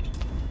you're doing.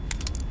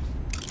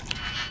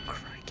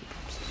 Crikey.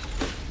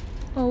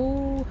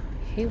 Oh,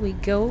 here we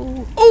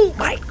go. Oh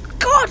my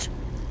god!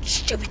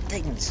 Stupid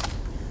things.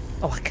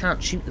 Oh, I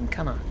can't shoot them,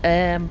 can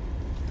I?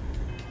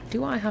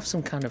 Do I have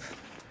some kind of...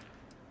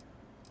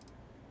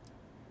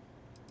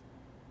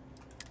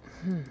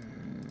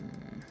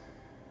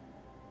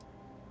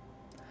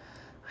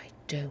 I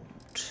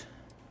don't.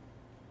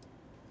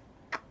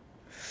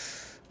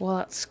 Well,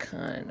 that's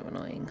kind of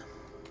annoying.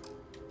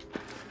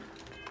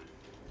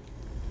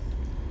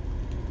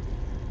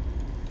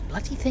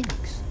 Bloody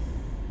things.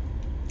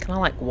 Can I,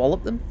 like,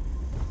 wallop them?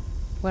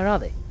 Where are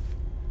they?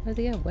 Where'd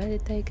they go? Where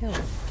did they go?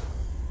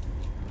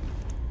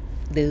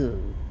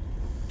 Ew.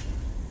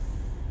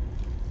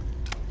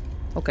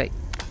 Okay.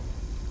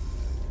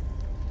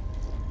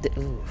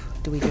 Ooh,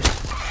 do we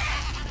just...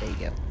 There you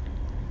go.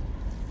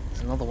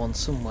 There's another one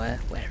somewhere.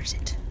 Where is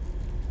it?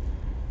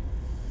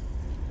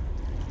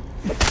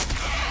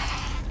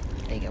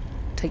 There you go.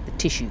 Take the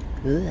tissue.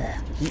 Ugh,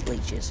 heat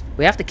leeches.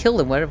 We have to kill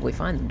them wherever we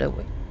find them, don't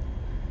we?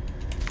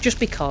 Just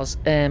because,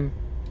 do you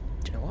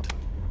know what?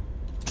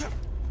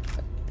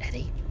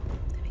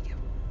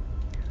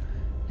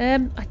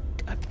 I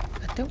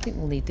don't think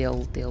we'll need the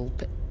old bit.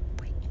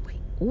 Wait.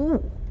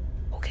 Ooh.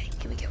 Okay,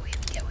 here we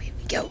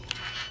go.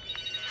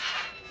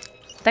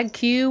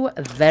 Thank you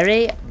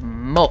very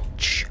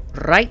much.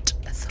 Right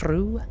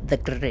through the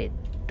grid.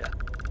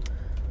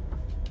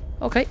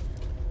 Okay.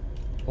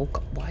 Oh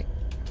God, why?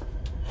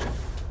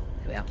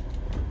 Here we are.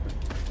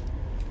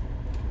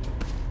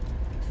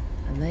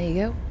 And there you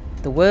go.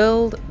 The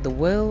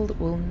world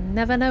will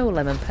never know,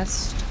 Lemon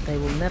Pest. They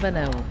will never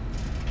know.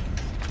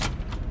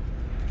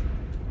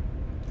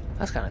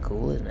 That's kind of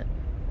cool, isn't it?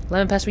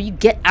 Lemon Pest, will you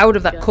get out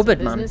of that cupboard,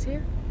 man? Business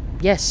here?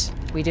 Yes,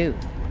 we do.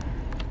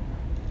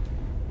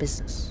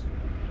 Business.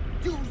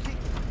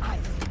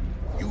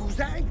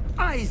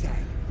 Isaac.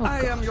 Oh, I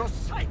am God. your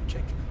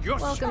sidekick. Your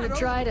Welcome to shadow,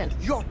 Trident.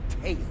 Your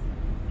tail.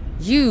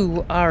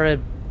 You are a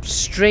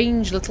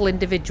strange little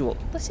individual.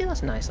 Let's see,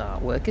 that's nice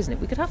artwork, isn't it?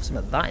 We could have some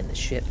of that in the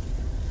ship.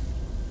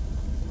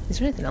 Is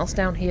there anything else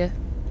down here?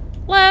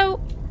 Hello?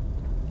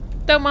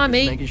 Don't mind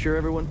me. Making sure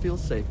everyone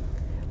feels safe.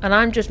 And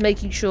I'm just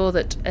making sure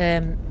that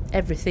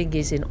everything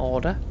is in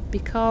order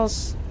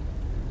because,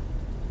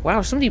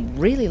 wow, somebody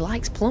really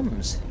likes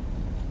plums.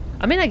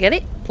 I mean, I get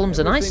it. Plums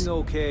are nice. Everything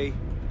okay?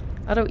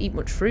 I don't eat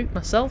much fruit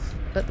myself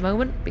at the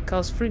moment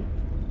because fruit,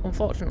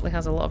 unfortunately,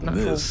 has a lot of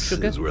natural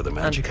sugar is where the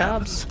magic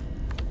and carbs.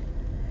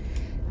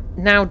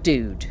 Now,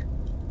 dude,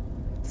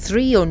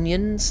 3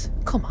 onions?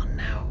 Come on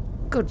now.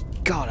 Good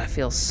God, I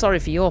feel sorry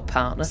for your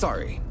partner.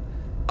 Sorry.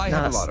 I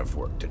have a lot of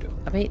work to do.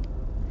 I mean,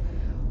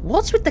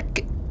 what's with the...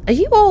 Are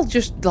you all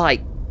just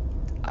like...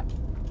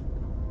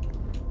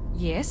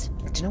 Yes?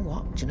 Do you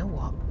know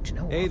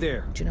what? Hey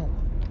there. Do you know what?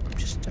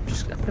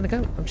 I'm gonna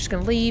go. I'm just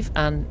gonna leave,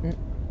 and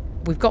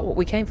we've got what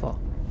we came for.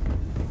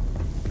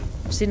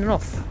 I've seen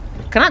enough.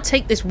 Can I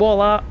take this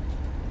wall art?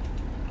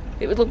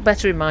 It would look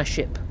better in my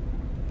ship.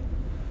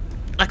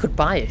 I could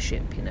buy a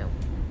ship, you know.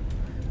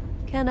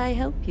 Can I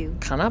help you?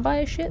 Can I buy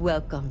a ship?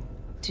 Welcome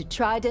to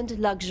Trident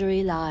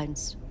Luxury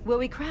Lines, where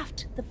we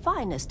craft the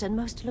finest and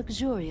most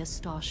luxurious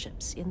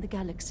starships in the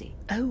galaxy.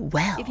 Oh,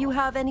 well. If you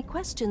have any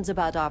questions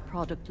about our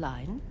product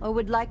line, or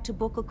would like to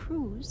book a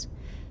cruise,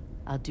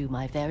 I'll do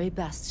my very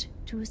best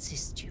to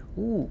assist you.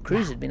 Ooh,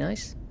 cruise would be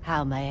nice.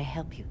 How may I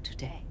help you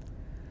today?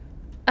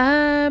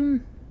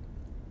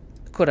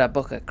 Could I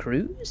book a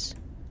cruise?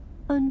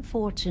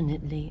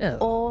 Unfortunately,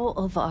 all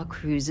of our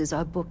cruises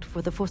are booked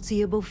for the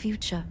foreseeable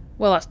future.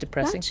 Well, that's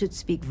depressing. That should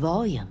speak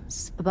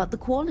volumes about the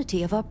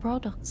quality of our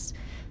products.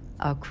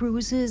 Our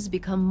cruises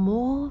become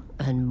more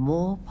and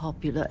more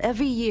popular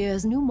every year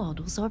as new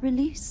models are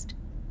released.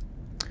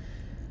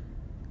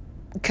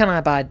 Can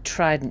I buy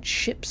Trident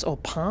ships or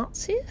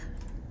parts here?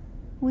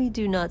 We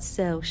do not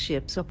sell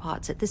ships or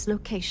parts at this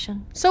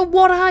location. So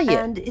what are you?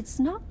 And it's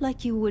not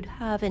like you would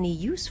have any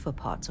use for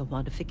parts or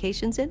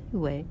modifications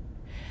anyway.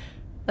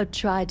 A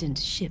Trident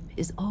ship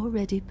is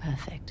already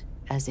perfect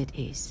as it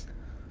is.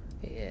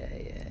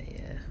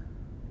 Yeah.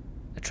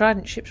 A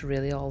Trident ship's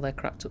really all they're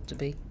cracked up to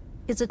be.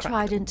 Is a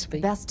Trident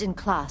best in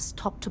class,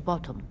 top to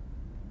bottom?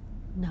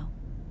 No.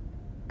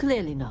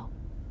 Clearly no.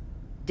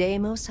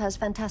 Deimos has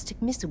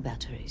fantastic missile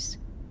batteries.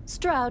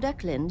 Stroud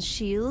Eklund's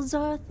shields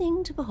are a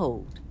thing to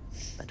behold.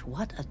 But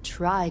what a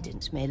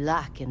Trident may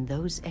lack in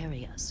those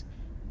areas,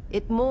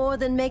 it more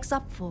than makes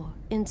up for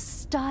in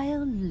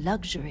style,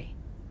 luxury,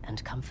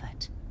 and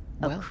comfort.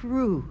 A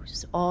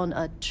cruise on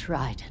a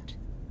Trident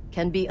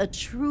can be a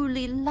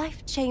truly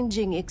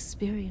life-changing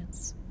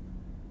experience.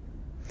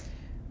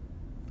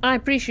 I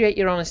appreciate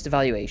your honest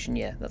evaluation,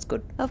 yeah, that's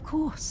good. Of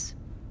course.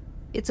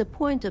 It's a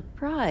point of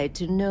pride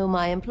to know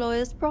my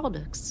employer's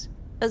products,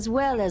 as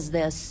well as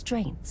their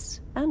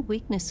strengths and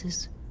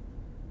weaknesses.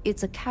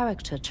 It's a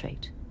character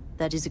trait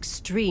that is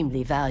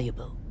extremely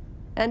valuable.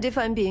 And if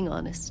I'm being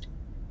honest,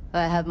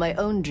 I have my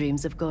own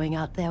dreams of going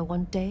out there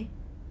one day.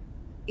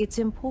 It's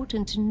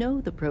important to know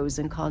the pros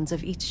and cons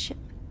of each ship,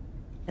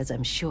 as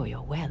I'm sure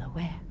you're well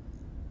aware.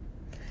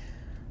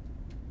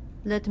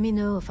 Let me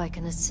know if I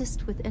can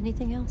assist with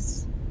anything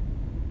else.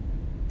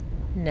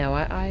 No,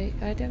 I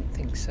don't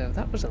think so.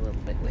 That was a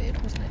little bit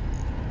weird, wasn't it?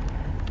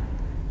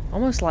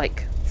 Almost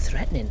like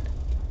threatening,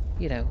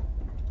 you know.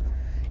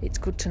 It's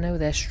good to know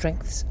their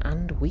strengths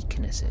and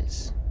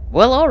weaknesses.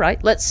 Well, all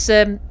right. Let's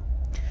head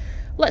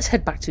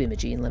back to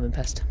Imogen, Lemon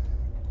Pest.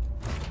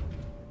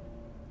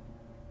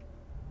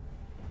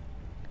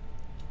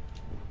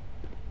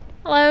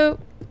 Hello.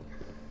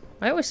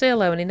 I always say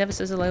hello, and he never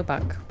says hello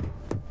back.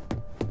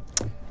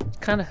 It's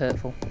kind of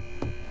hurtful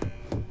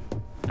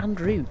and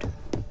rude.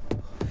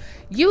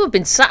 You have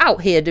been sat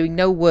out here doing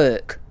no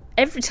work.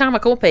 Every time I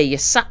come up here, you're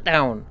sat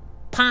down,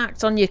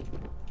 parked on your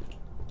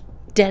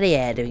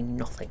derriere doing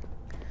nothing.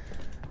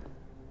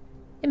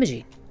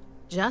 Imogen.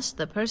 Just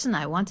the person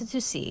I wanted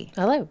to see.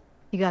 Hello.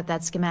 You got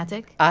that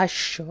schematic? I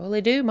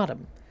surely do,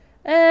 madam.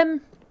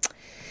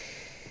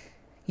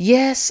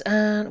 Yes,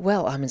 and,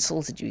 well, I'm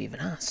insulted you even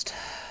asked.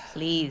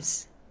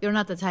 Please. You're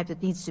not the type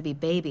that needs to be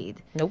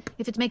babied. Nope.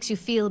 If it makes you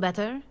feel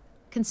better,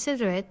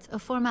 consider it a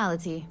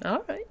formality.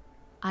 All right.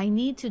 I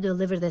need to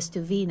deliver this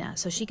to Vina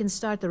so she can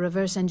start the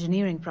reverse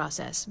engineering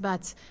process.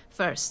 But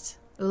first,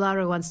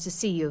 Ularu wants to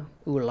see you.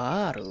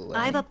 Ularu, eh?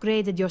 I've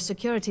upgraded your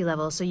security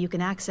level so you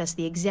can access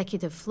the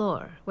executive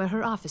floor, where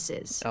her office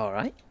is.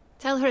 Alright.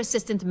 Tell her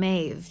assistant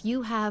Maeve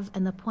you have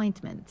an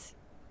appointment.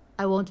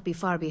 I won't be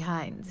far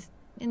behind,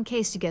 in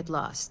case you get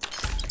lost.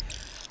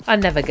 I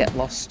never get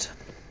lost.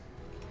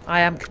 I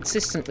am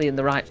consistently in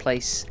the right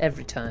place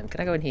every time.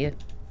 Can I go in here?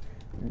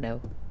 No.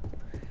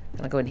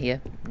 Can I go in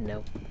here?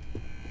 No.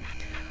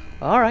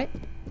 Alright.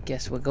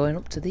 Guess we're going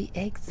up to the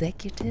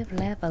executive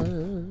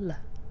level.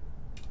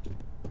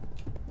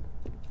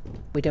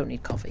 We don't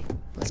need coffee.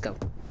 Let's go.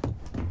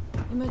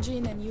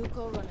 Imogen and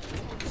Yuko run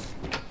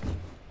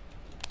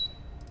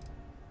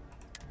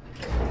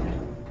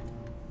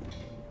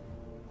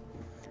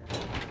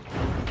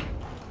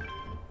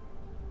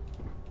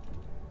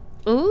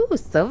a Ooh,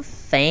 so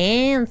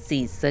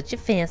fancy. Such a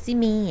fancy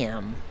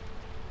ma'am.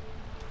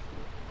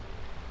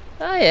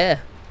 Oh yeah.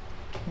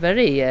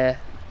 Very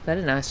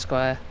nice,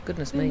 Squire.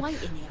 Goodness me.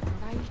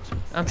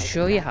 I'm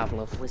sure you have,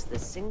 love. Was the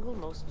single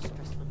most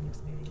stressful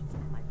experience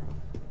of my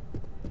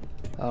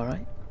life.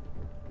 Alright.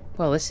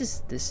 Well, this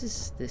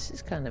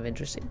is kind of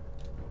interesting.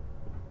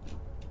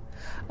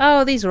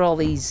 Oh, these are all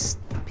these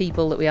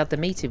people that we had the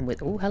meeting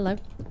with. Oh, hello.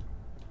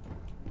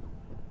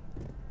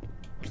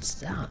 What's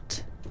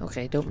that?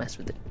 Okay, don't mess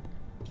with it.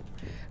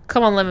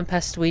 Come on, Lemon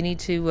Pest, we need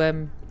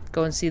to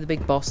go and see the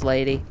big boss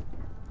lady.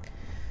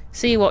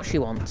 See what she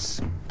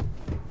wants.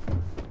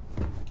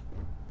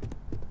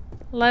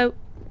 Hello?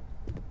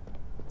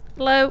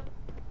 Hello?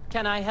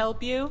 Can I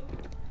help you?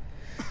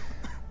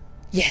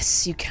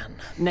 Yes, you can.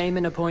 Name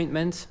an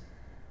appointment.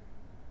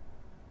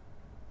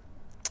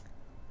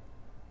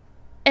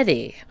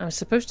 Eddie, I'm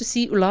supposed to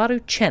see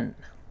Ularu Chen.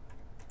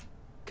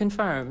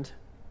 Confirmed.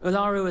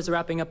 Ularu is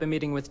wrapping up a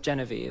meeting with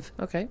Genevieve.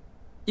 Okay.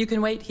 You can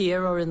wait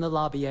here or in the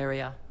lobby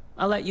area.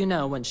 I'll let you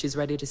know when she's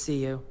ready to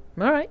see you.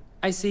 Alright.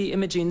 I see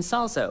Imogen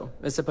Salso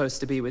is supposed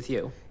to be with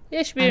you.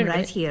 Yeah, she'll be I'm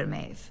right here,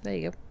 Maeve. There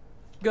you go.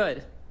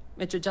 Good.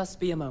 It should just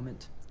be a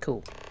moment.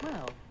 Cool.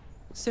 Well,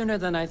 sooner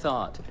than I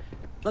thought.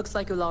 Looks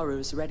like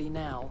Ularu's ready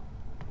now.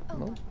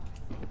 Oh.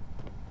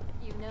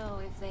 You know,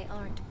 if they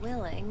aren't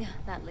willing,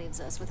 that leaves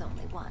us with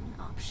only one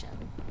option.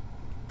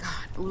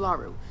 God,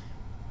 Ularu,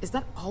 is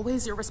that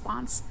always your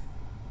response?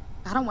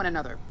 I don't want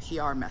another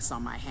PR mess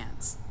on my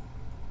hands.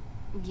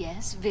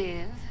 Yes,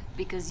 Viv,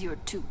 because you're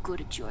too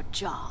good at your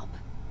job.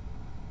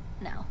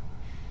 Now,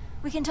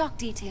 we can talk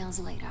details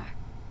later.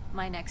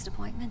 My next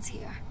appointment's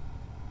here.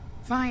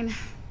 Fine,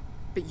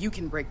 but you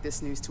can break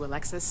this news to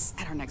Alexis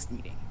at our next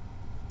meeting.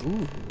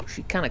 Ooh,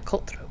 she kind of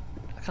cutthroat.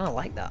 I kind of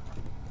like that.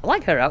 I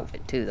like her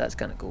outfit too, that's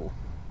kind of cool.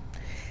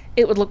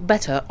 It would look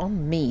better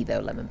on me though,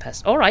 Lemon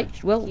Pest.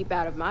 Alright, well... Keep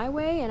out of my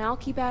way and I'll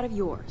keep out of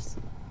yours.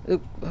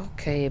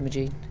 Okay,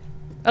 Imogen.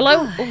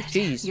 Hello? Good. Oh,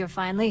 jeez. You're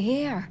finally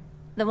here.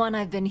 The one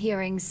I've been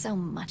hearing so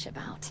much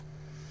about.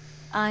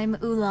 I'm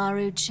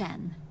Ularu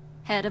Chen,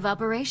 head of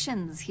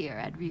operations here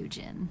at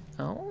Ryujin.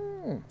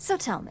 Oh. So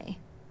tell me,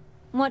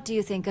 what do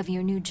you think of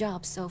your new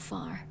job so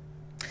far?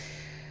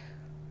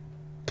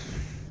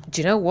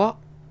 Do you know what?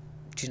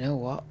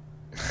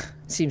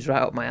 Seems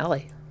right up my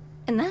alley.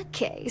 In that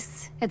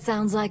case, it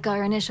sounds like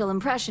our initial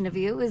impression of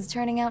you is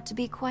turning out to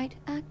be quite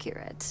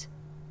accurate.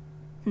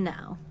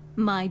 Now,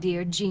 my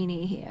dear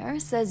Jeannie here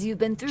says you've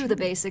been through the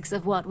basics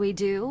of what we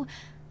do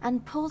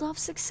and pulled off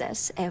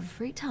success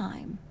every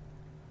time.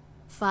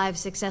 5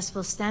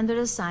 successful standard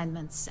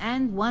assignments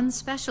and 1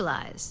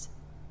 specialized.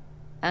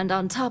 And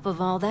on top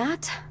of all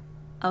that,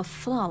 a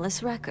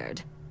flawless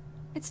record.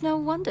 It's no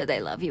wonder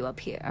they love you up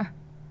here.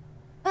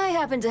 I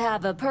happen to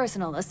have a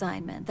personal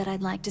assignment that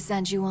I'd like to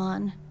send you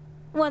on.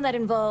 One that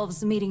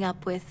involves meeting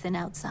up with an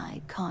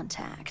outside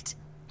contact.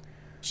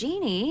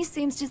 Jeannie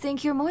seems to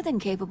think you're more than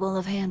capable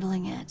of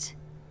handling it.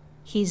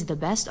 He's the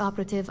best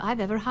operative I've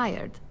ever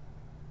hired.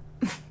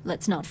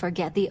 Let's not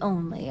forget the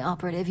only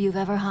operative you've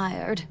ever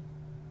hired.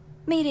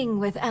 Meeting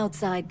with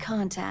outside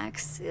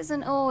contacts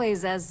isn't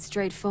always as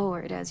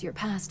straightforward as your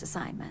past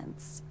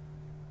assignments.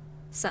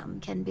 Some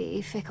can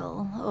be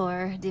fickle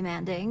or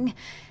demanding,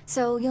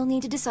 so you'll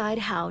need to decide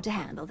how to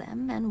handle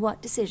them and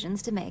what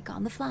decisions to make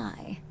on the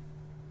fly.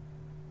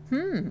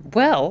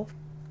 Well,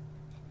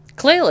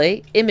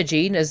 clearly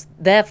Imogen has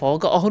therefore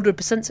got a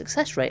 100%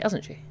 success rate,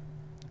 hasn't she?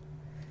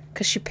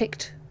 Because she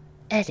picked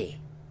Eddie,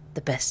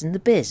 the best in the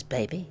biz,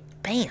 baby.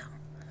 Bam.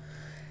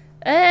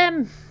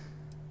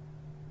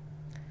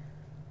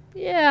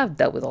 Yeah, I've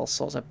dealt with all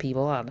sorts of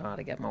people. I know how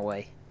to get my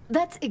way.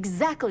 That's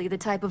exactly the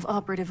type of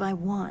operative I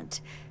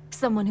want.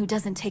 Someone who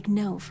doesn't take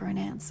no for an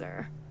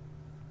answer.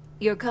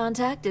 Your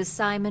contact is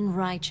Simon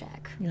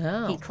Rychek.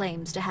 Oh. He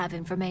claims to have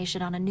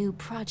information on a new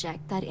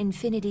project that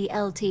Infinity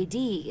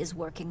Ltd is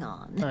working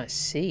on. I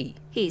see.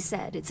 He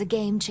said it's a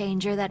game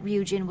changer that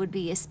Ryujin would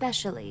be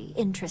especially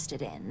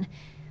interested in.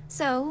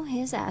 So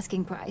his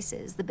asking price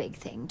is the big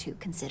thing to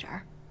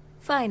consider.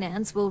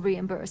 Finance will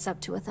reimburse up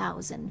to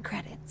 1,000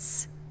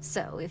 credits.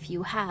 So if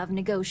you have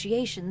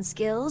negotiation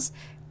skills,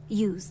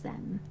 use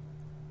them.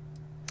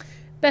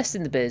 Best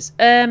in the biz.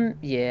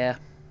 Yeah.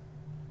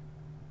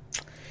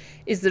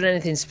 Is there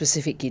anything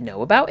specific you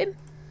know about him?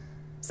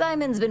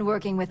 Simon's been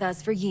working with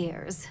us for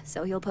years,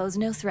 so he'll pose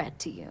no threat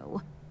to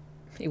you.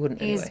 He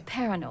wouldn't He's anyway.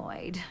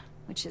 paranoid,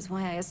 which is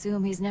why I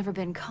assume he's never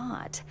been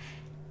caught.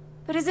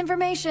 But his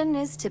information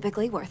is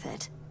typically worth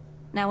it.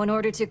 Now, in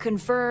order to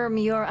confirm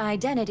your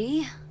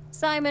identity,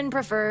 Simon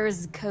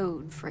prefers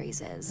code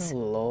phrases. Oh,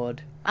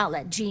 Lord. I'll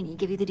let Jeannie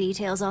give you the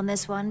details on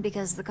this one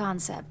because the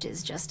concept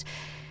is just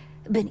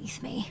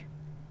beneath me.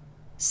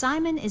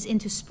 Simon is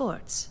into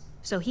sports,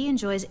 so he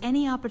enjoys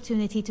any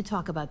opportunity to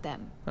talk about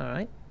them. All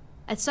right.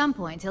 At some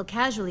point, he'll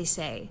casually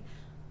say,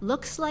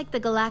 "Looks like the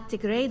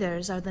Galactic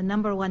Raiders are the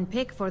 #1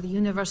 pick for the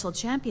Universal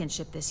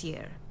Championship this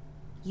year."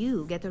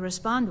 You get to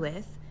respond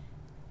with,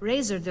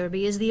 "Razor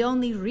Derby is the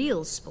only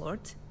real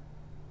sport."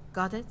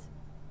 Got it?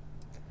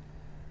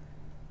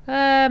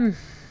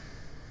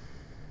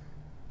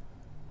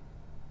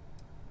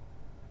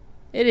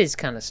 It is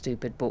kind of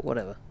stupid, but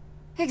whatever.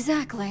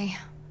 Exactly.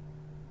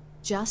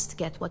 Just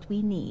get what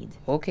we need.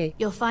 Okay.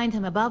 You'll find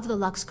him above the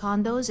Lux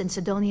condos in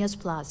Sidonia's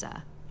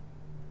Plaza.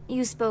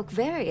 You spoke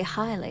very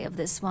highly of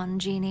this one,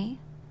 Jeannie.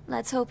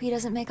 Let's hope he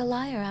doesn't make a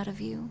liar out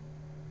of you.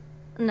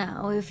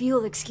 Now, if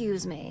you'll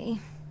excuse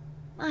me,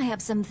 I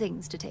have some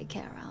things to take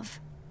care of.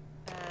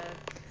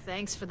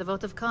 Thanks for the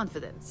vote of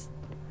confidence.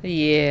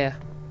 Yeah.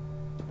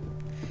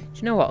 Do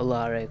you know what,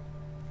 Ularu?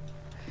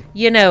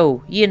 You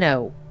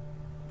know.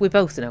 We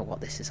both know what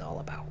this is all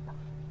about.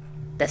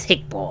 The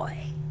thick boy.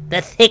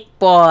 The thick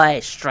boy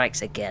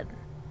strikes again.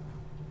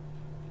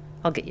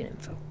 I'll get you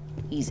info.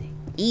 Easy.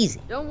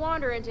 Easy. Don't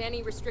wander into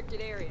any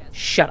restricted areas.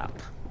 Shut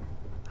up.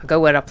 I'll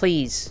go where I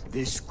please.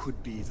 This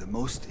could be the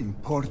most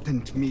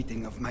important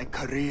meeting of my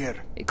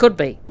career. It could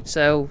be,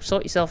 so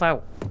sort yourself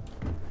out.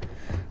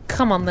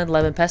 Come on then,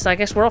 Lemon Pest. I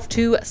guess we're off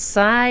to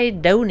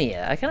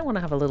Cydonia. I kind of want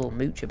to have a little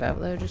mooch about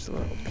there, just a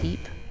little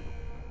peep.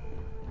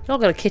 Y'all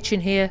got a kitchen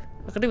here.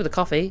 I could do with a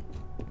coffee.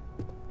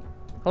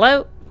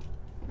 Hello?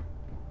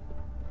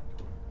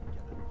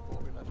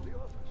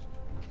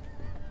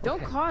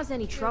 Don't cause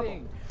any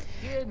trouble.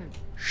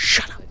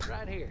 Shut up.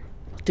 Right here.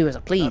 I'll do as I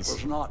please. That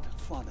was not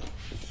funny.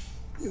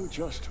 You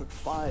just took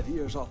 5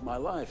 years off my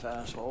life,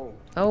 asshole.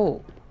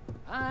 Oh.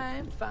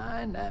 I'm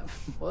fine. That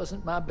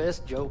wasn't my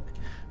best joke.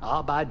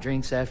 I'll buy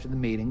drinks after the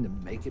meeting to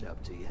make it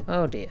up to you.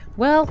 Oh dear.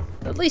 Well,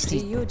 at least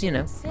he's, you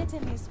know.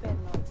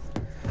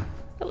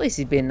 At least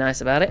he's being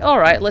nice about it.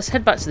 Alright, let's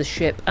head back to the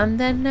ship and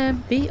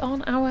then be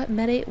on our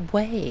merry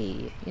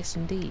way. Yes,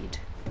 indeed.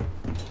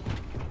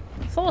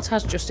 Thought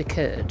has just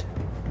occurred.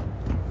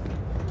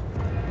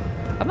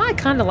 Am I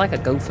kind of like a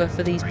gopher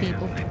for these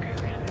people?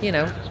 You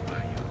know.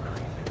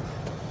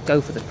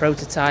 Go for the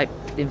prototype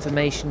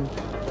information.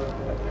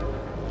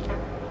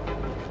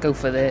 Go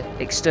for the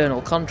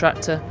external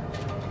contractor.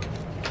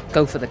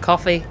 Go for the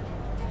coffee.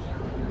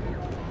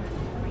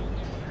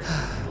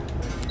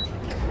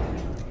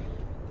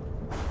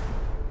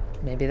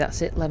 Maybe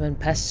that's it, Lemon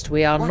Pest.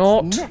 We are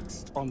not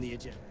on the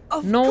agenda?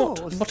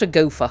 not a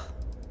gopher.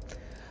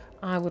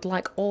 I would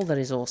like all the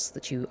resource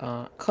that you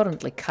are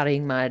currently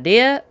carrying, my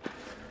dear.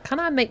 Can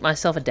I make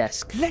myself a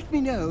desk? Let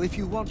me know if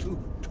you want to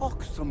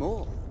talk some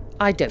more.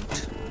 I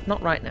don't.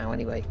 Not right now,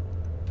 anyway.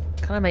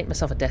 Can I make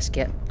myself a desk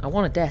yet? I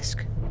want a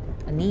desk.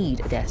 I need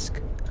a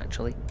desk,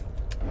 actually.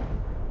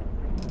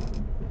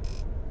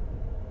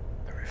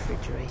 A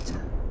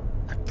refrigerator.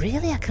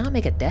 Really? I can't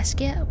make a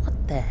desk yet?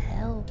 What the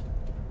hell?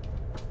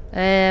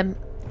 I'm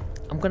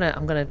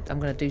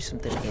gonna do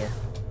something here.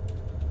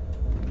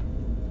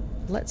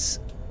 Let's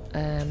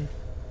come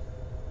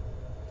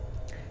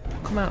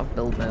out of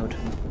build mode.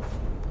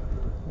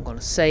 I'm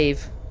gonna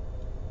save,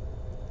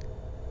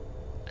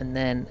 and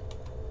then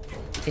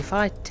if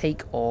I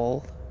take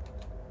all,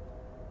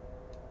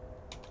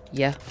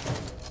 yeah,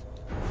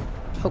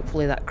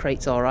 hopefully that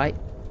crate's alright,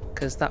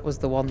 because that was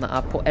the one that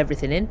I put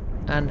everything in,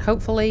 and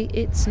hopefully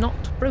it's not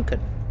broken.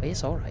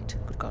 It's alright,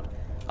 good God.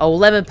 Oh,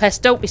 Lemon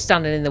Pest, don't be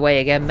standing in the way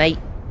again, mate.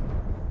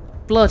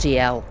 Bloody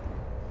hell.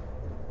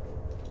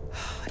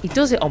 He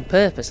does it on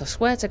purpose. I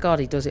swear to God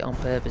he does it on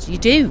purpose. You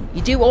do.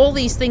 You do all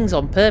these things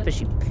on purpose,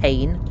 you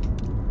pain.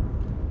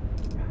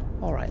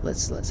 Alright,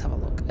 let's have a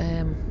look.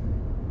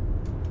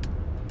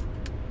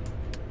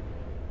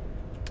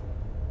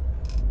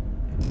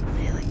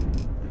 Really?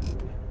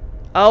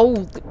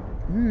 Oh,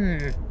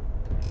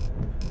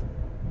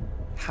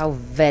 how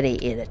very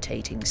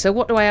irritating. So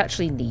what do I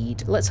actually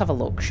need? Let's have a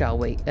look, shall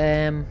we?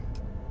 A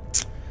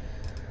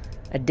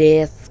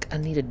desk. I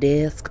need a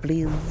desk,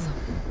 please.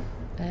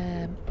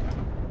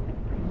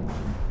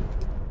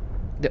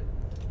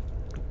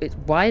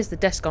 Why is the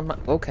desk on my...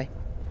 Okay.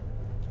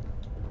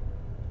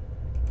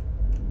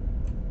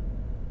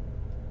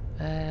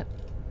 Yeah.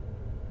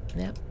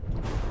 Yeah.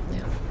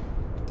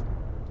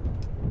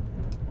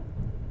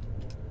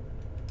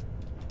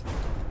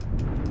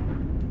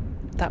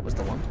 That was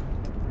the one.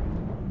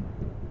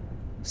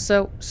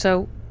 So...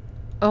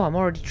 Oh, I'm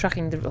already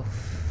tracking the... Oh.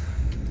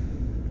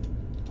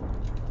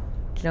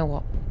 Do you know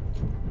what?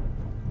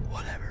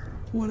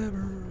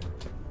 Whatever.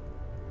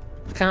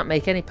 I can't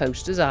make any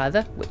posters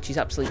either, which is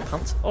absolute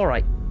pants.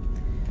 Alright.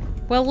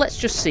 Well, let's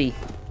just see.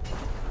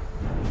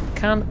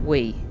 Can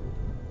we?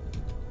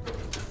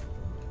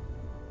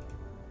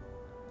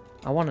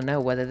 I want to know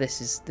whether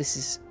this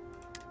is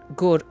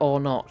good or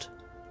not.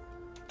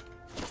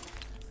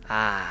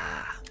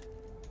 Ah.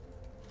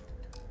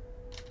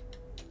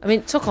 I mean,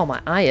 it took all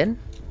my iron.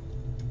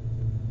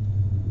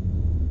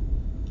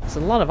 It's a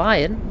lot of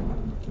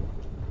iron.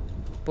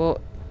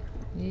 But,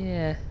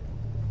 yeah.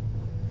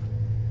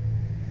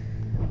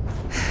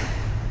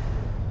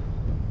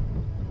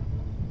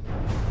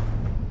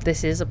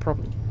 This is a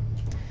problem.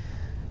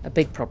 A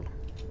big problem.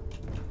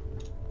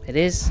 It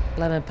is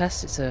lemon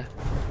pest. It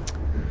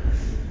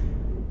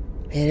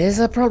is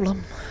a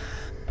problem.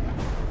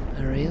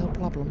 A real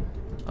problem.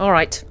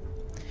 Alright.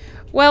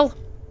 Well,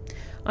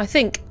 I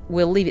think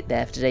we'll leave it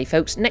there for today,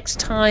 folks. Next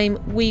time,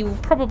 we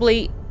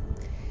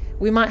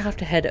might have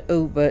to head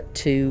over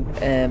to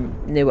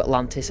New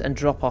Atlantis and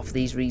drop off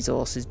these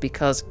resources,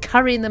 because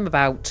carrying them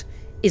about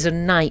is a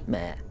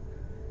nightmare.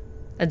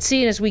 And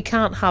seeing as we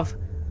can't have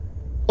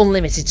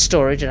unlimited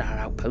storage at our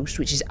outpost,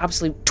 which is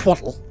absolute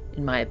twaddle,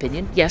 in my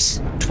opinion.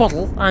 Yes,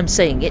 twaddle, I'm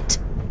saying it.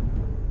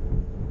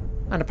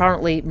 And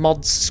apparently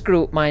mods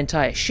screw up my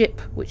entire ship,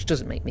 which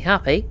doesn't make me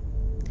happy.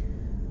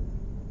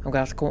 I'm going to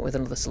have to come up with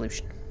another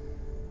solution.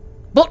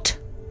 But,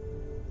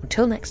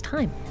 until next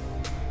time,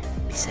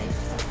 be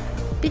safe,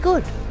 be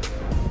good,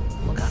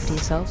 look after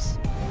yourselves,